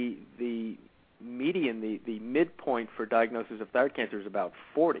 The median, the midpoint for diagnosis of thyroid cancer is about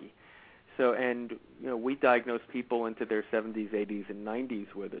 40. So, and we diagnose people into their 70s, 80s, and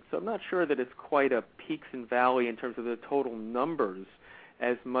 90s with it. So I'm not sure that it's quite a peaks and valley in terms of the total numbers,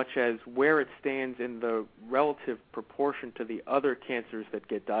 as much as where it stands in the relative proportion to the other cancers that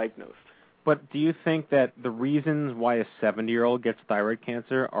get diagnosed. But do you think that the reasons why a 70-year-old gets thyroid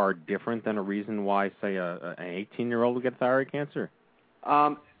cancer are different than a reason why, say, an 18-year-old would get thyroid cancer?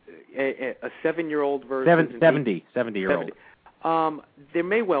 A 7-year-old versus 70-year-old. There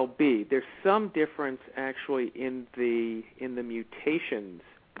may well be. There's some difference actually in the mutations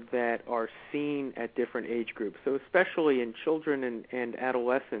that are seen at different age groups. So especially in children and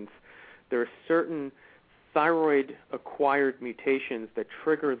adolescents, there are certain thyroid-acquired mutations that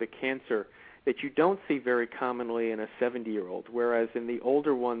trigger the cancer that you don't see very commonly in a 70-year-old, whereas in the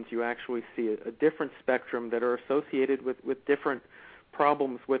older ones you actually see a different spectrum that are associated with different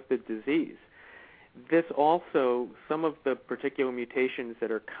problems with the disease. This also, some of the particular mutations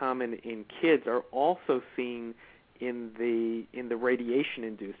that are common in kids are also seen in the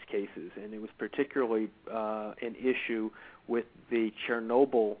radiation-induced cases, and it was particularly an issue with the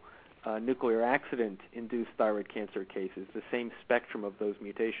Chernobyl nuclear accident-induced thyroid cancer cases, the same spectrum of those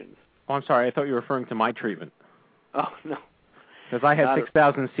mutations. Oh, I'm sorry. I thought you were referring to my treatment. Oh, no. Because I had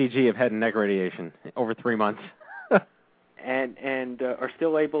 6,000 CG of head and neck radiation over 3 months. and are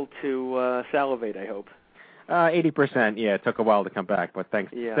still able to salivate, I hope. 80%, yeah. It took a while to come back, but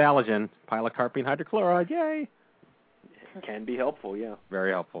thanks to Yeah. Salogen, pilocarpine hydrochloride, yay. It can be helpful, yeah.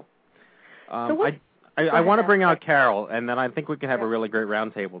 Very helpful. So I want to bring out Carol, and then I think we can have a really great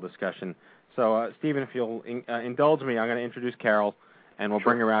roundtable discussion. So, Stephen, if you'll indulge me, I'm going to introduce Carol, and we'll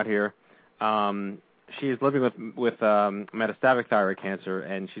bring her out here. She is living with metastatic thyroid cancer,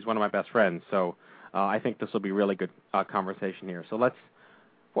 and she's one of my best friends. So I think this will be a really good conversation here. So what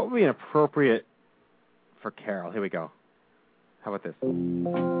would be an appropriate for Carol? Here we go. How about this?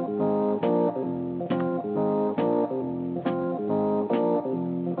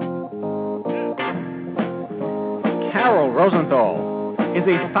 KAIROL Rosenthal is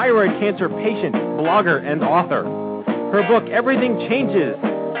a thyroid cancer patient, blogger, and author. Her book, Everything Changes,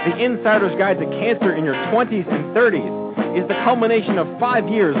 The Insider's Guide to Cancer in Your 20s and 30s, is the culmination of 5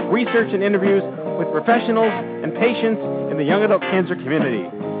 years of research and interviews with professionals and patients in the young adult cancer community.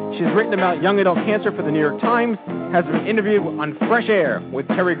 She's written about young adult cancer for the New York Times, has been interviewed on Fresh Air with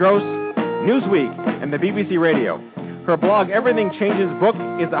Terry Gross, Newsweek, and the BBC Radio. Her blog, Everything Changes book,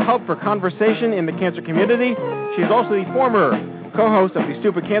 is a hub for conversation in the cancer community. She is also the former co-host of The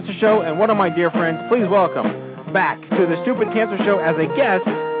Stupid Cancer Show, and one of my dear friends, please welcome back to The Stupid Cancer Show as a guest,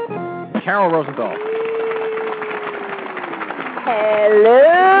 KAIROL Rosenthal.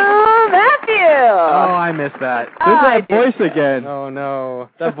 Hello, Matthew. Oh, I missed that. There's that voice again. Oh, no.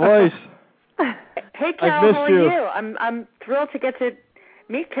 That voice. Hey, Carol, how are you? I'm thrilled to get to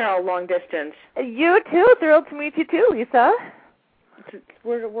meet Carol long distance. You too. Thrilled to meet you too, Lisa.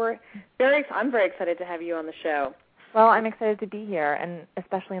 I'm very excited to have you on the show. Well, I'm excited to be here, and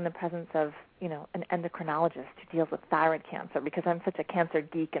especially in the presence of, an endocrinologist who deals with thyroid cancer, because I'm such a cancer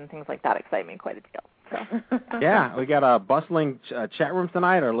geek and things like that excite me quite a deal. So. Yeah, we got a bustling chat room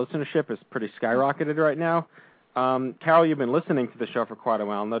tonight. Our listenership is pretty skyrocketed right now. Carol, you've been listening to the show for quite a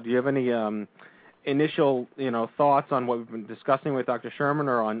while now. Do you have any initial, thoughts on what we've been discussing with Dr. Sherman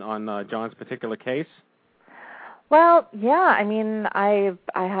or on John's particular case? Well, yeah, I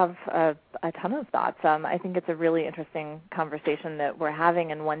have a ton of thoughts. I think it's a really interesting conversation that we're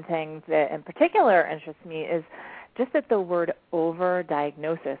having, and one thing that in particular interests me is just that the word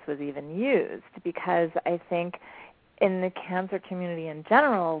overdiagnosis was even used, because I think in the cancer community in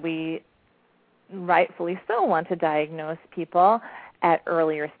general, we rightfully so want to diagnose people at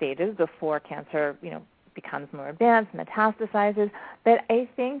earlier stages before cancer, becomes more advanced, metastasizes. But I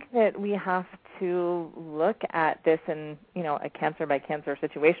think that we have to look at this in, a cancer-by-cancer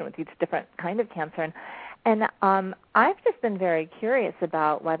situation with each different kind of cancer. And I've just been very curious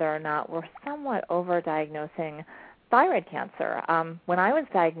about whether or not we're somewhat overdiagnosing thyroid cancer. When I was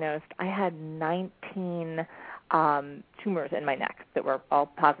diagnosed, I had 19 tumors in my neck that were all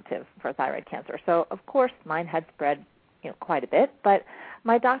positive for thyroid cancer. So, of course, mine had spread quite a bit, but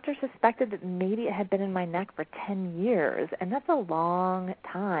my doctor suspected that maybe it had been in my neck for 10 years, and that's a long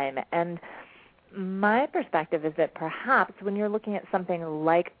time. And my perspective is that perhaps when you're looking at something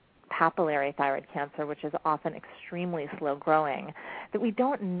like papillary thyroid cancer, which is often extremely slow growing, that we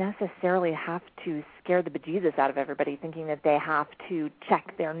don't necessarily have to scare the bejesus out of everybody thinking that they have to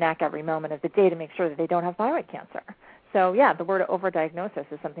check their neck every moment of the day to make sure that they don't have thyroid cancer. So, yeah, the word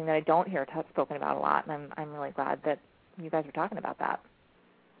overdiagnosis is something that I don't hear spoken about a lot, and I'm really glad that you guys are talking about that.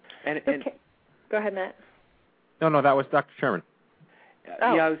 Okay. Go ahead, Matt. No, that was Dr. Sherman.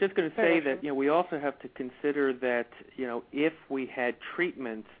 Yeah, I was just going to say that we also have to consider that if we had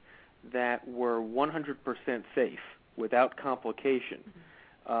treatments that were 100% safe without complication,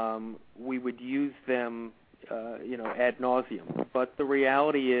 we would use them ad nauseum. But the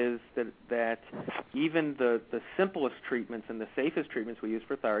reality is that even the simplest treatments and the safest treatments we use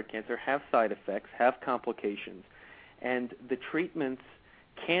for thyroid cancer have side effects, have complications, and the treatments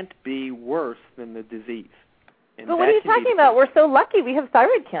can't be worse than the disease. And but what are you talking about? We're so lucky we have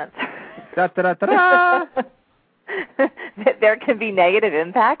thyroid cancer. That there can be negative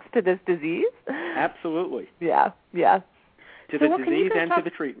impacts to this disease? Absolutely. Yeah. To the disease and to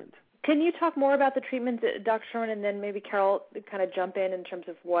the treatment. Can you talk more about the treatment, Dr. Sherman, and then maybe Carol kind of jump in terms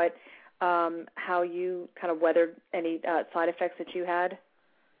of what, how you kind of weathered any side effects that you had?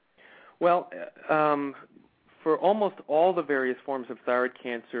 Well, for almost all the various forms of thyroid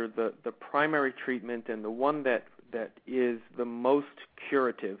cancer, the primary treatment and the one that is the most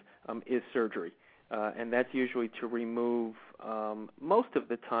curative is surgery. And that's usually to remove, most of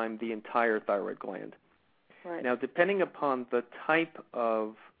the time, the entire thyroid gland. Right. Now, depending upon the type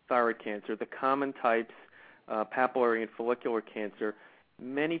of thyroid cancer, the common types, papillary and follicular cancer,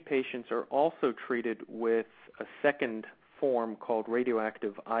 many patients are also treated with a second form called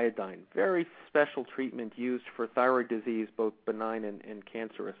radioactive iodine, very special treatment used for thyroid disease, both benign and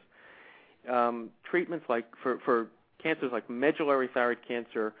cancerous. Treatments like for cancers like medullary thyroid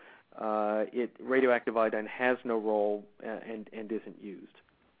cancer, radioactive iodine has no role and isn't used.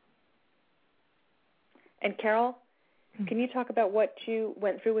 And Carol, can you talk about what you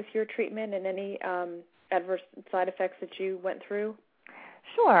went through with your treatment and any adverse side effects that you went through?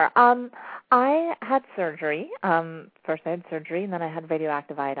 Sure. I had surgery. First I had surgery, and then I had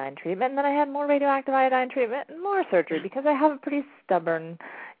radioactive iodine treatment, and then I had more radioactive iodine treatment and more surgery because I have a pretty stubborn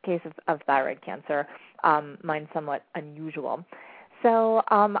case of thyroid cancer, mine somewhat unusual. So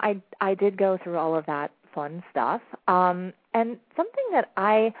I did go through all of that fun stuff. And something that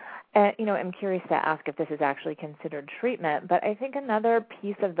I I'm curious to ask if this is actually considered treatment, but I think another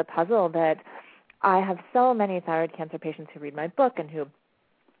piece of the puzzle that I have so many thyroid cancer patients who read my book and who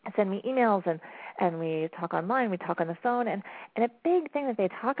send me emails, and we talk online, we talk on the phone, and a big thing that they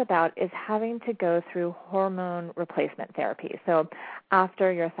talk about is having to go through hormone replacement therapy. So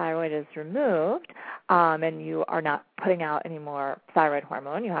after your thyroid is removed and you are not putting out any more thyroid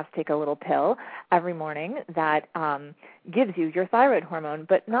hormone, you have to take a little pill every morning that gives you your thyroid hormone,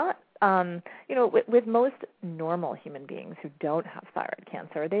 but not with most normal human beings who don't have thyroid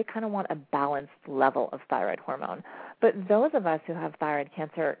cancer, they kind of want a balanced level of thyroid hormone. But those of us who have thyroid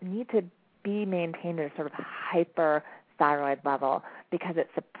cancer need to be maintained at a sort of hyperthyroid level because it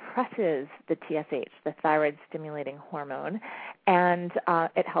suppresses the TSH, the thyroid stimulating hormone, and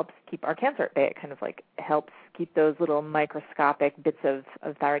it helps keep our cancer at bay. It kind of like helps keep those little microscopic bits of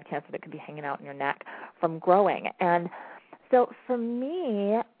thyroid cancer that could be hanging out in your neck from growing. And so for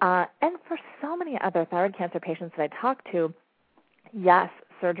me, and for so many other thyroid cancer patients that I talk to, yes,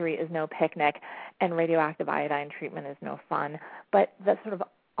 surgery is no picnic and radioactive iodine treatment is no fun, but the sort of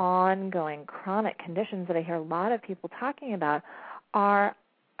ongoing chronic conditions that I hear a lot of people talking about are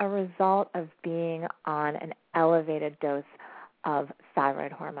a result of being on an elevated dose of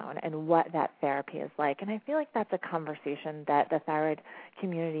thyroid hormone and what that therapy is like. And I feel like that's a conversation that the thyroid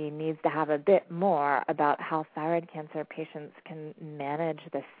community needs to have a bit more about how thyroid cancer patients can manage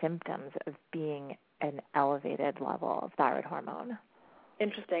the symptoms of being an elevated level of thyroid hormone.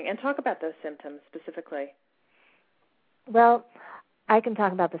 Interesting. And talk about those symptoms specifically. Well, I can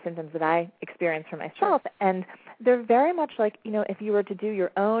talk about the symptoms that I experience for myself, and they're very much like, if you were to do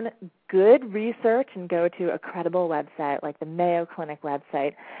your own good research and go to a credible website like the Mayo Clinic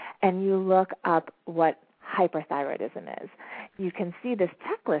website, and you look up what hyperthyroidism is, you can see this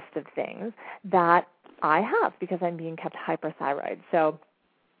checklist of things that I have because I'm being kept hyperthyroid. So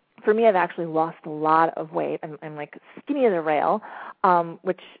for me, I've actually lost a lot of weight. I'm like skinny as a rail,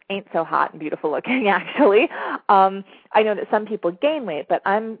 which ain't so hot and beautiful looking, actually. I know that some people gain weight, but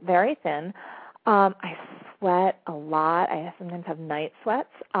I'm very thin. I sweat a lot. I sometimes have night sweats.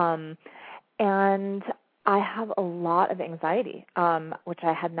 And I have a lot of anxiety, which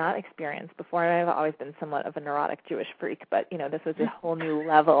I had not experienced before. And I've always been somewhat of a neurotic Jewish freak, but, this was a whole new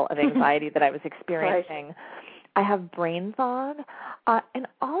level of anxiety that I was experiencing. Right. I have brain fog, and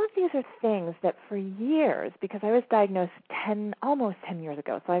all of these are things that for years, because I was diagnosed almost 10 years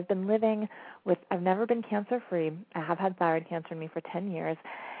ago, so I've been living with, I've never been cancer-free. I have had thyroid cancer in me for 10 years,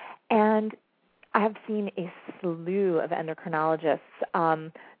 and I have seen a slew of endocrinologists,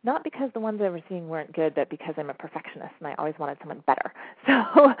 not because the ones I was seeing weren't good, but because I'm a perfectionist and I always wanted someone better.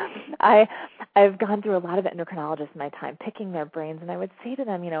 So I've gone through a lot of endocrinologists in my time, picking their brains, and I would say to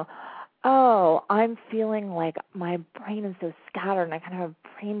them, oh, I'm feeling like my brain is so scattered and I kind of have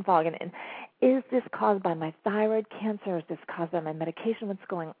brain fog. And is this caused by my thyroid cancer? Is this caused by my medication? What's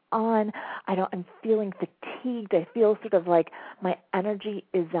going on? I'm feeling fatigued. I feel sort of like my energy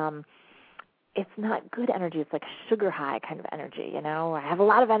is, it's not good energy. It's like sugar high kind of energy, I have a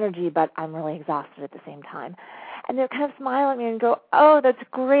lot of energy, but I'm really exhausted at the same time. And they'll kind of smile at me and go, oh, that's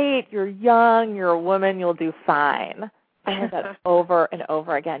great. You're young. You're a woman. You'll do fine. I heard that over and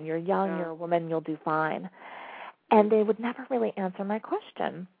over again. You're young, you're a woman, you'll do fine. And they would never really answer my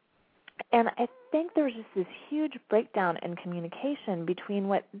question. And I think there's just this huge breakdown in communication between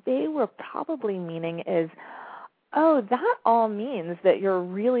what they were probably meaning is, oh, that all means that you're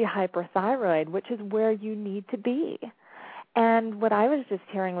really hyperthyroid, which is where you need to be. And what I was just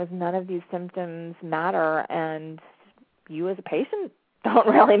hearing was none of these symptoms matter, and you as a patient don't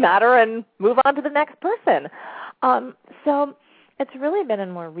really matter, and move on to the next person. So it's really been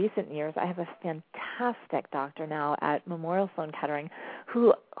in more recent years. I have a fantastic doctor now at Memorial Sloan Kettering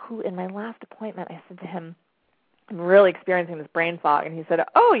who in my last appointment, I said to him, I'm really experiencing this brain fog. And he said,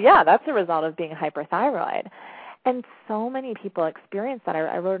 oh, yeah, that's a result of being hyperthyroid. And so many people experience that.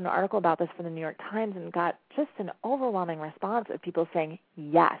 I wrote an article about this for the New York Times and got just an overwhelming response of people saying,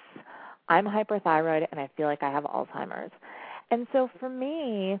 yes, I'm hyperthyroid and I feel like I have Alzheimer's. And so for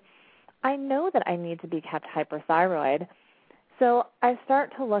me, I know that I need to be kept hyperthyroid. So I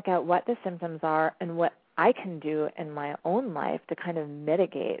start to look at what the symptoms are and what I can do in my own life to kind of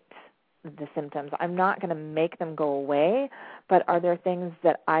mitigate the symptoms. I'm not going to make them go away, but are there things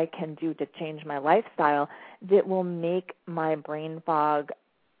that I can do to change my lifestyle that will make my brain fog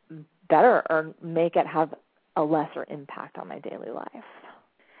better or make it have a lesser impact on my daily life?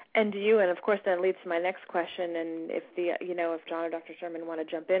 And do you, and of course that leads to my next question, and if if John or Dr. Sherman want to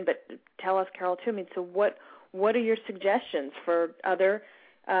jump in, but tell us, Carol, too. So what are your suggestions for other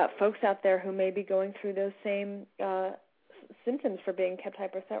folks out there who may be going through those same symptoms for being kept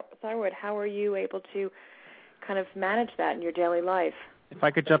hyperthyroid. How are you able to kind of manage that in your daily life? If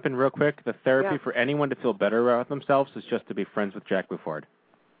I could jump in real quick, the therapy for anyone to feel better about themselves is just to be friends with Jack Buford.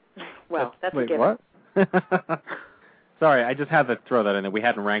 Well, that's wait, a given. What? Sorry, I just had to throw that in there. We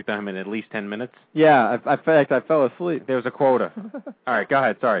hadn't ranked on him in at least 10 minutes. Yeah, in fact, I fell asleep. There's a quota. All right, go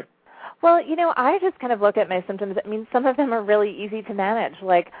ahead. Sorry. Well, I just kind of look at my symptoms. I mean, some of them are really easy to manage.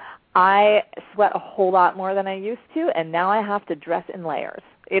 Like, I sweat a whole lot more than I used to, and now I have to dress in layers,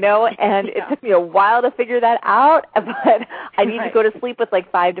 and it took me a while to figure that out, but I need to go to sleep with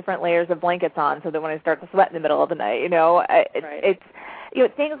like 5 different layers of blankets on so that when I start to sweat in the middle of the night,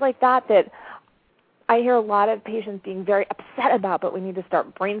 it's things like that I hear a lot of patients being very upset about, but we need to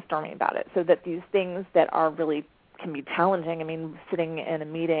start brainstorming about it so that these things that are really can be challenging. I mean, sitting in a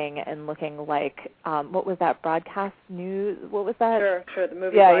meeting and looking like, what was that, broadcast news? What was that? Sure, the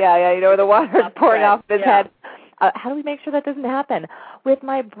movie. Yeah, the water's pouring off his head. How do we make sure that doesn't happen? With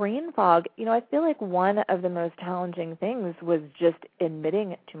my brain fog, I feel like one of the most challenging things was just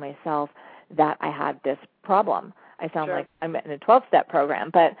admitting to myself that I had this problem. I sound like I'm in a 12-step program,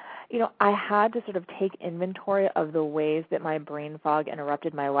 but, I had to sort of take inventory of the ways that my brain fog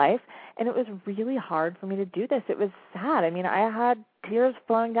interrupted my life, and it was really hard for me to do this. It was sad. I mean, I had tears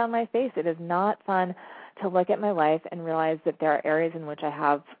flowing down my face. It is not fun to look at my life and realize that there are areas in which I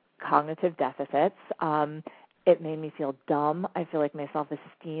have cognitive deficits. It made me feel dumb. I feel like my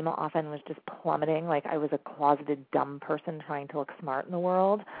self-esteem often was just plummeting, like I was a closeted dumb person trying to look smart in the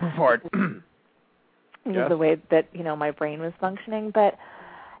world. The way that, my brain was functioning. But,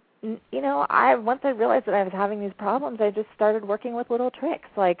 once I realized that I was having these problems, I just started working with little tricks.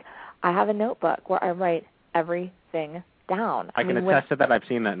 Like, I have a notebook where I write everything down. I can attest to that. I've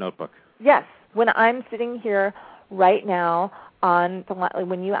seen that notebook. Yes. When I'm sitting here right now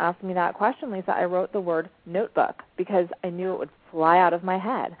when you asked me that question, Lisa, I wrote the word notebook because I knew it would fly out of my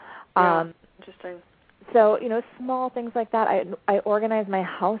head. Interesting. So, small things like that. I organize my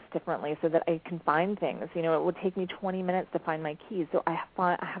house differently so that I can find things. It would take me 20 minutes to find my keys. So I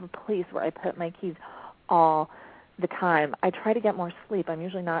have a place where I put my keys all the time. I try to get more sleep. I'm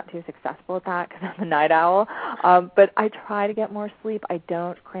usually not too successful at that because I'm a night owl. But I try to get more sleep. I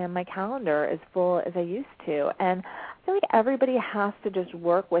don't cram my calendar as full as I used to. And I feel like everybody has to just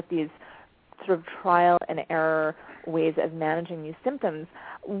work with these sort of trial and error ways of managing these symptoms.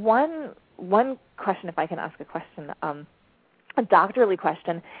 One question, if I can ask a question, a doctorly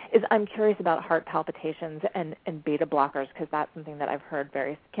question, is I'm curious about heart palpitations and beta blockers because that's something that I've heard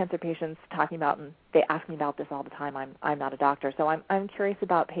various cancer patients talking about, and they ask me about this all the time. I'm not a doctor, so I'm curious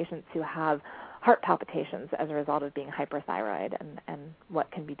about patients who have heart palpitations as a result of being hyperthyroid and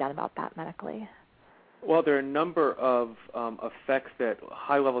what can be done about that medically. Well, there are a number of effects that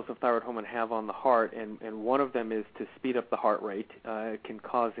high levels of thyroid hormone have on the heart, and one of them is to speed up the heart rate. It can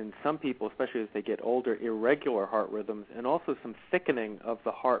cause, in some people, especially as they get older, irregular heart rhythms and also some thickening of the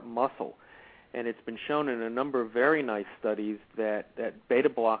heart muscle. And it's been shown in a number of very nice studies that beta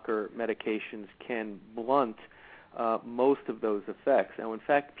blocker medications can blunt most of those effects. Now, in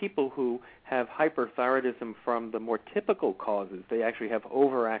fact, people who have hyperthyroidism from the more typical causes, they actually have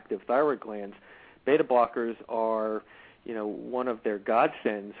overactive thyroid glands, beta blockers are, one of their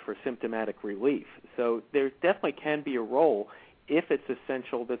godsends for symptomatic relief. So there definitely can be a role if it's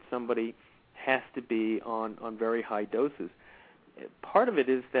essential that somebody has to be on very high doses. Part of it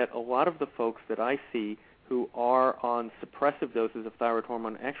is that a lot of the folks that I see who are on suppressive doses of thyroid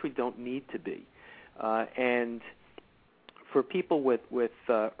hormone actually don't need to be. And for people with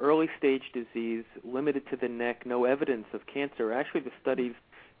early-stage disease, limited to the neck, no evidence of cancer, actually the studies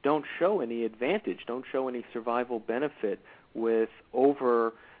don't show any advantage, don't show any survival benefit with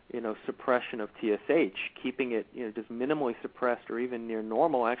suppression of TSH. Keeping it just minimally suppressed or even near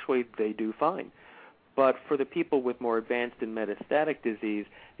normal, actually they do fine. But for the people with more advanced and metastatic disease,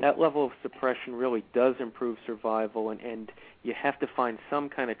 that level of suppression really does improve survival, and you have to find some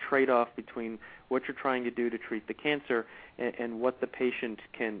kind of trade-off between what you're trying to do to treat the cancer and what the patient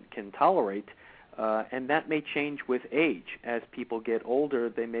can tolerate. And that may change with age. As people get older,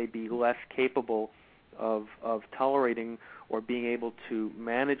 they may be less capable of tolerating or being able to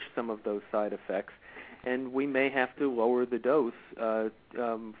manage some of those side effects, and we may have to lower the dose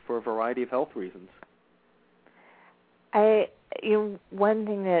for a variety of health reasons. One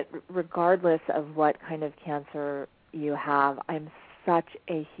thing that, regardless of what kind of cancer you have, I'm such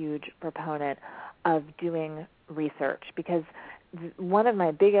a huge proponent of doing research because one of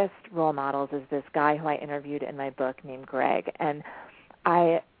my biggest role models is this guy who I interviewed in my book named Greg, and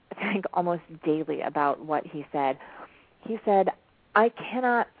I think almost daily about what he said. He said, I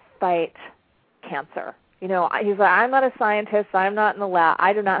cannot fight cancer. He's like, I'm not a scientist, I'm not in the lab,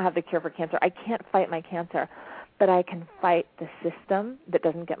 I do not have the cure for cancer, I can't fight my cancer, but I can fight the system that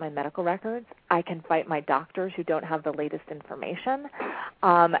doesn't get my medical records, I can fight my doctors who don't have the latest information,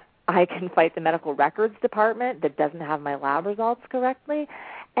 I can fight the medical records department that doesn't have my lab results correctly,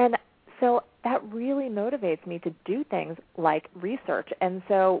 and so that really motivates me to do things like research. And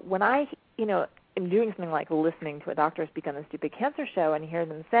so when I, am doing something like listening to a doctor speak on the Stupid Cancer Show and hear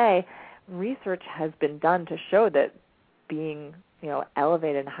them say, research has been done to show that being,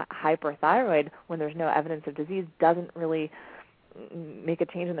 elevated hyperthyroid when there's no evidence of disease doesn't really make a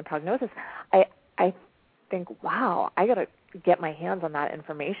change in the prognosis, I think, wow, I got to get my hands on that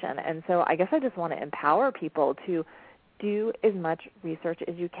information. And so I guess I just want to empower people to do as much research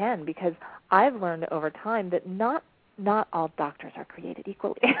as you can, because I've learned over time that not all doctors are created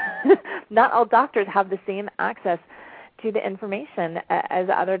equally. Not all doctors have the same access to the information as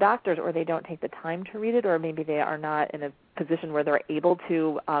other doctors, or they don't take the time to read it, or maybe they are not in a position where they're able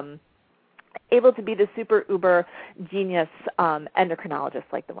to be the super uber genius endocrinologist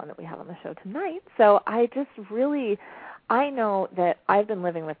like the one that we have on the show tonight. So I know that I've been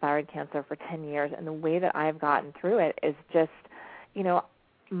living with thyroid cancer for 10 years, and the way that I've gotten through it is just,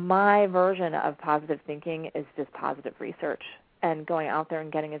 my version of positive thinking is just positive research and going out there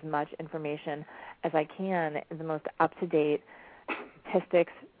and getting as much information as I can, the most up-to-date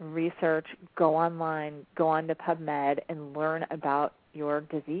statistics, research, go online, go on to PubMed and learn about your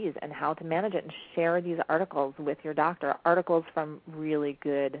disease and how to manage it, and share these articles with your doctor, articles from really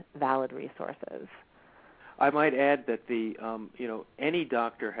good, valid resources. I might add that any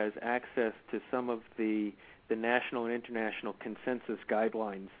doctor has access to some of the national and international consensus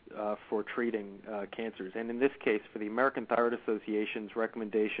guidelines for treating cancers. And in this case, for the American Thyroid Association's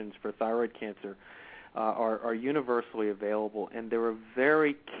recommendations for thyroid cancer are universally available, and they're a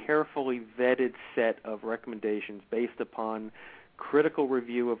very carefully vetted set of recommendations based upon critical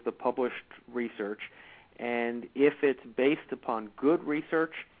review of the published research. And if it's based upon good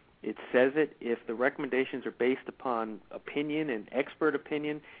research, it says it. If the recommendations are based upon opinion and expert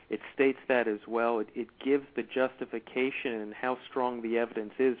opinion, it states that as well. It gives the justification and how strong the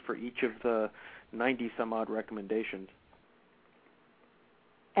evidence is for each of the 90-some-odd recommendations.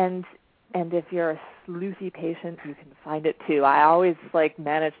 And if you're a sleuthy patient, you can find it too. I always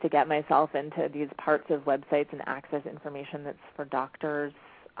manage to get myself into these parts of websites and access information that's for doctors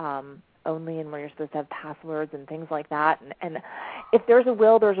only, and where you're supposed to have passwords and things like that. And if there's a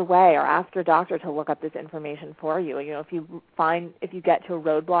will, there's a way. Or ask your doctor to look up this information for you. If you get to a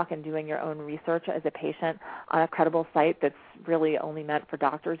roadblock in doing your own research as a patient on a credible site that's really only meant for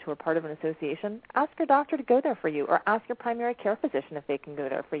doctors who are part of an association, ask your doctor to go there for you, or ask your primary care physician if they can go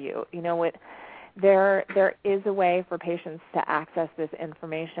there for you. There is a way for patients to access this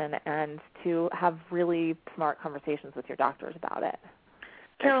information and to have really smart conversations with your doctors about it.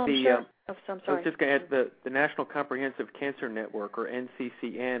 Carol, I'm sorry. I was just going to add, the National Comprehensive Cancer Network, or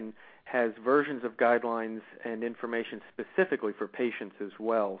NCCN, has versions of guidelines and information specifically for patients as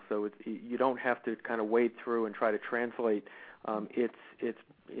well. So you don't have to kind of wade through and try to translate. It's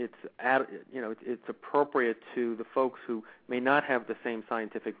appropriate to the folks who may not have the same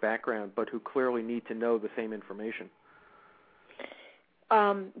scientific background, but who clearly need to know the same information.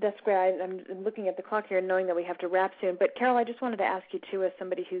 That's great. I'm looking at the clock here, knowing that we have to wrap soon. But, Carol, I just wanted to ask you, too, as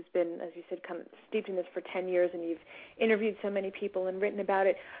somebody who's been, as you said, kind of steeped in this for 10 years, and you've interviewed so many people and written about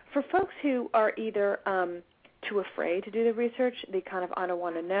it, for folks who are either too afraid to do the research, they kind of, I don't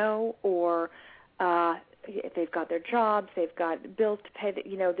want to know, or if they've got their jobs, they've got bills to pay,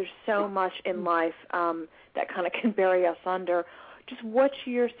 there's so much in life that kind of can bury us under. Just what's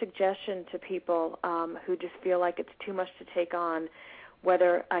your suggestion to people who just feel like it's too much to take on?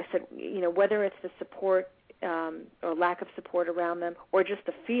 Whether it's the support or lack of support around them, or just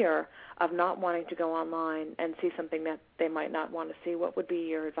the fear of not wanting to go online and see something that they might not want to see, what would be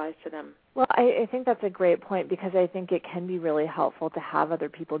your advice to them? Well, I think that's a great point, because I think it can be really helpful to have other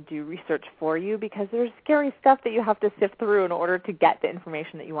people do research for you, because there's scary stuff that you have to sift through in order to get the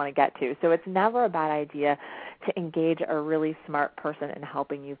information that you want to get to. So it's never a bad idea to engage a really smart person in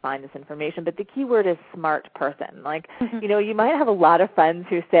helping you find this information. But the key word is smart person. You might have a lot of friends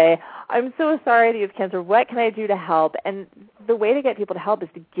who say, I'm so sorry that you have cancer. What can I do to help? And the way to get people to help is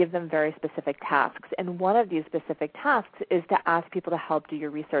to give them very specific tasks. And one of these specific tasks is to ask people to help do your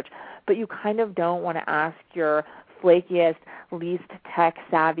research. But you kind of don't want to ask your flakiest, least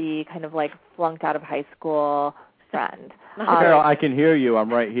tech-savvy, kind of flunked out of high school friend. Carol, I can hear you. I'm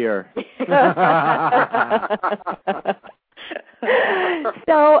right here.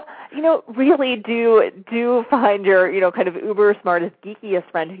 So, really do find your, kind of uber smartest, geekiest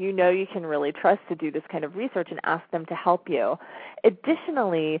friend who you can really trust to do this kind of research and ask them to help you.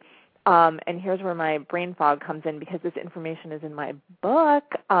 Additionally, and here's where my brain fog comes in because this information is in my book,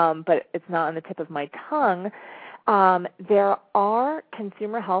 but it's not on the tip of my tongue. There are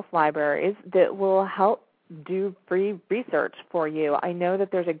consumer health libraries that will help do free research for you. I know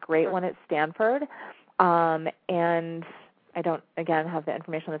that there's a great one at Stanford, and I don't, again, have the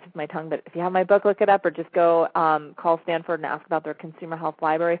information on the tip of my tongue, but if you have my book, look it up, or just go call Stanford and ask about their consumer health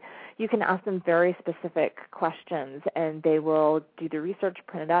library. You can ask them very specific questions, and they will do the research,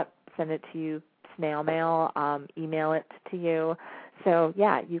 print it up, send it to you, snail mail, email it to you. So,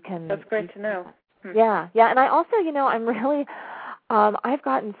 yeah, you can. That's great to know. Yeah, and I also, I'm really, I've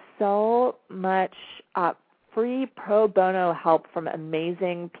gotten so much free pro bono help from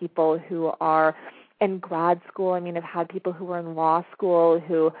amazing people who are in grad school. I mean, I've had people who were in law school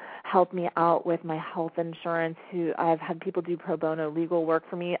who helped me out with my health insurance. I've had people do pro bono legal work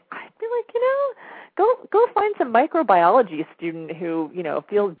for me. I'd be like, go find some microbiology student who,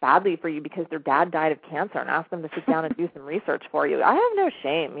 feels badly for you because their dad died of cancer and ask them to sit down and do some research for you. I have no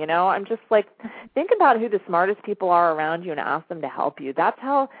shame, I'm just like, think about who the smartest people are around you and ask them to help you. That's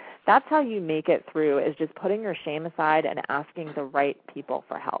how you make it through, is just putting your shame aside and asking the right people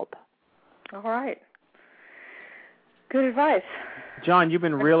for help. All right. Good advice. John, you've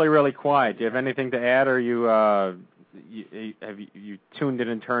been really, really quiet. Do you have anything to add, or you tuned in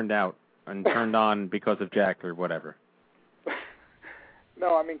and turned out and turned on because of Jack or whatever?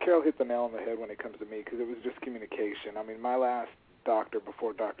 No, I mean, Carol hit the nail on the head when it comes to me because it was just communication. I mean, my last doctor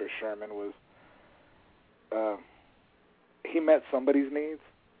before Dr. Sherman was, he met somebody's needs,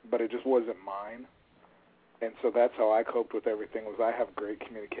 but it just wasn't mine. And so that's how I coped with everything, was I have great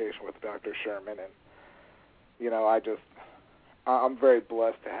communication with Dr. Sherman. And, I'm very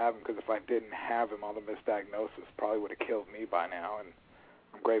blessed to have him, because if I didn't have him, all the misdiagnosis probably would have killed me by now. And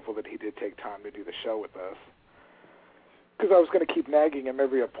I'm grateful that he did take time to do the show with us, because I was going to keep nagging him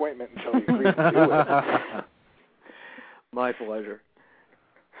every appointment until he agreed to do it. My pleasure.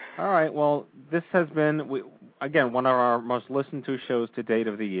 All right. Well, this has been, again, one of our most listened to shows to date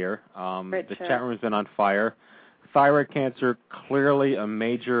of the year. The chat room has been on fire. Thyroid cancer, clearly a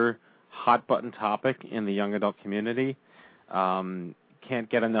major hot-button topic in the young adult community. Can't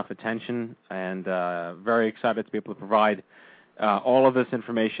get enough attention, and very excited to be able to provide all of this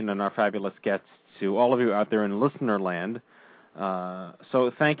information and our fabulous guests to all of you out there in listener land.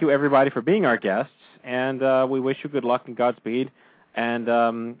 So thank you, everybody, for being our guests, and we wish you good luck and Godspeed. And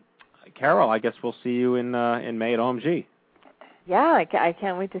Carol, I guess we'll see you in May at OMG. Yeah, I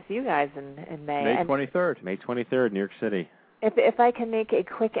can't wait to see you guys in May. May 23rd. May 23rd, New York City. If I can make a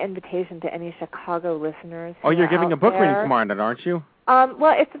quick invitation to any Chicago listeners. Oh, you're giving a book reading tomorrow night, aren't you?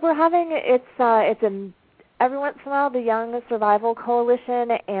 Well, it's every once in a while, the Young Survival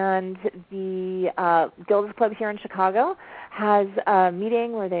Coalition and the Gilda's Club here in Chicago has a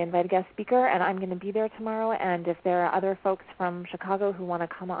meeting where they invite a guest speaker, and I'm going to be there tomorrow. And if there are other folks from Chicago who want to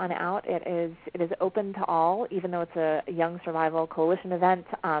come on out, it is open to all, even though it's a Young Survival Coalition event.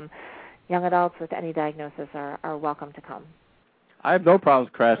 Young adults with any diagnosis are welcome to come. I have no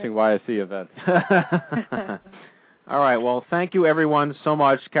problems crashing YSC events. All right. Well, thank you, everyone, so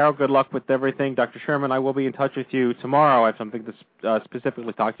much. Carol, good luck with everything. Dr. Sherman, I will be in touch with you tomorrow. I have something to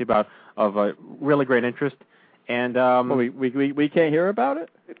specifically talk to you about of really great interest. And we can't hear about it?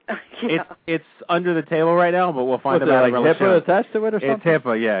 Yeah. It's under the table right now, but we'll find out like really HIPAA soon. attached to it or something? It's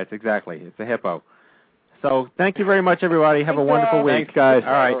HIPAA, yeah. It's a HIPPO. So thank you very much, everybody. Have a wonderful week. Thanks, guys.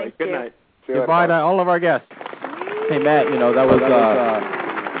 All right. Good night. Goodbye to all of our guests. Hey, Matt, that was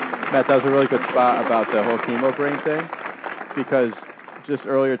Matt, that was a really good spot about the whole chemo brain thing, because just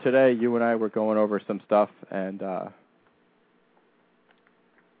earlier today, you and I were going over some stuff, and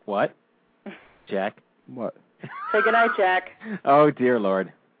What? Jack? What? Say goodnight, Jack. Oh, dear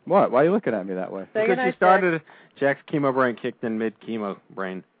Lord. What? Why are you looking at me that way? Say Because goodnight, you started, Jack's chemo brain kicked in mid-chemo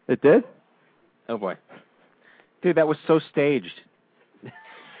brain. It did? Oh, boy. Dude, that was so staged.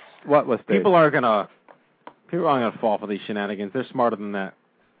 What was staged? People aren't going to fall for these shenanigans. They're smarter than that.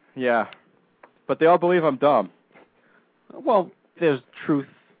 Yeah. But they all believe I'm dumb. Well, there's truth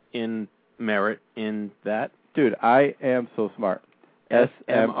in merit in that. Dude, I am so smart.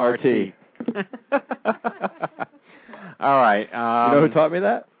 SMRT. All right. You know who taught me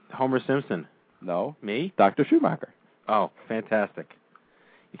that? Homer Simpson. No. Me? Dr. Schumacher. Oh, fantastic.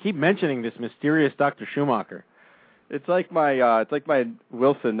 You keep mentioning this mysterious Dr. Schumacher. It's like my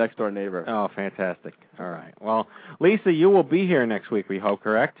Wilson next door neighbor. Oh, fantastic. All right. Well, Lisa, you will be here next week, we hope,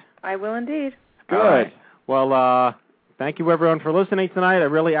 correct? I will indeed. Good. Right. Well, Thank you, everyone, for listening tonight. A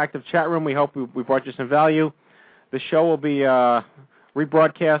really active chat room. We hope we brought you some value. The show will be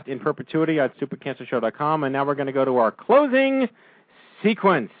rebroadcast in perpetuity at stupidcancershow.com. And now we're going to go to our closing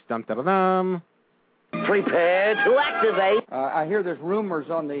sequence. Dum-da-da-dum. Prepare to activate. I hear there's rumors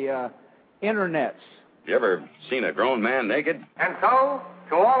on the internets. You ever seen a grown man naked? And so,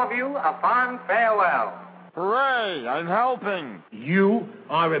 to all of you, a fond farewell. Hooray, I'm helping. You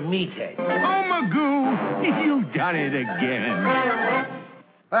are a meathead. Oh, Magoo, you've done it again.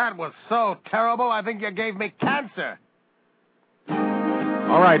 That was so terrible, I think you gave me cancer.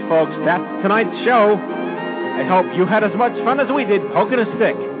 All right, folks, that's tonight's show. I hope you had as much fun as we did poking a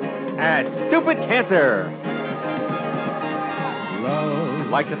stick at Stupid Cancer. I'd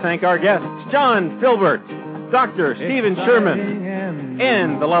like to thank our guests, John Filbert, Dr. Stephen Sherman,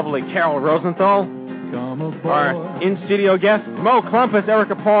 and the lovely KAIROL Rosenthal. Our in-studio guests, Mo Klumpus,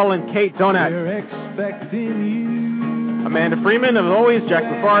 Erica Paul, and Kate Donat. Amanda Freeman, as always, Jack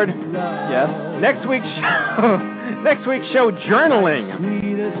Buffard. Yes. Next week's show, journaling.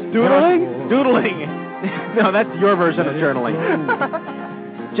 Doodling. No, that's your version of journaling.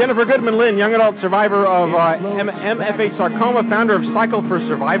 Jennifer Goodman-Lynn, young adult survivor of MFH sarcoma, founder of Cycle for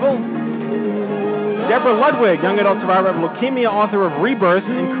Survival. Deborah Ludwig, young adult survivor of leukemia, author of Rebirth,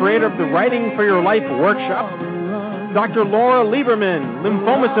 and creator of the Writing for Your Life workshop. Dr. Laura Lieberman,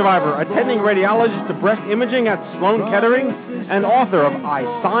 lymphoma survivor, attending radiologist to breast imaging at Sloan Kettering, and author of I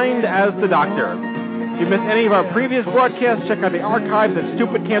Signed as the Doctor. If you missed any of our previous broadcasts, check out the archives at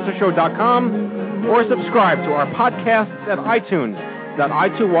stupidcancershow.com or subscribe to our podcasts at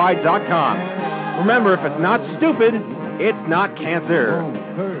itunes.i2y.com. Remember, if it's not stupid, it's not cancer.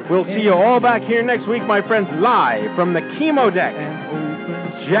 We'll see you all back here next week, my friends, live from the chemo deck.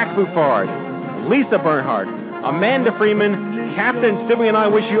 Jack Buffard, Lisa Bernhardt, Amanda Freeman, Captain Stewie, and I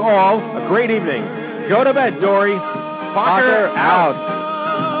wish you all a great evening. Go to bed, Dory. Fokker out.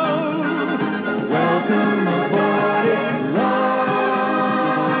 Welcome aboard.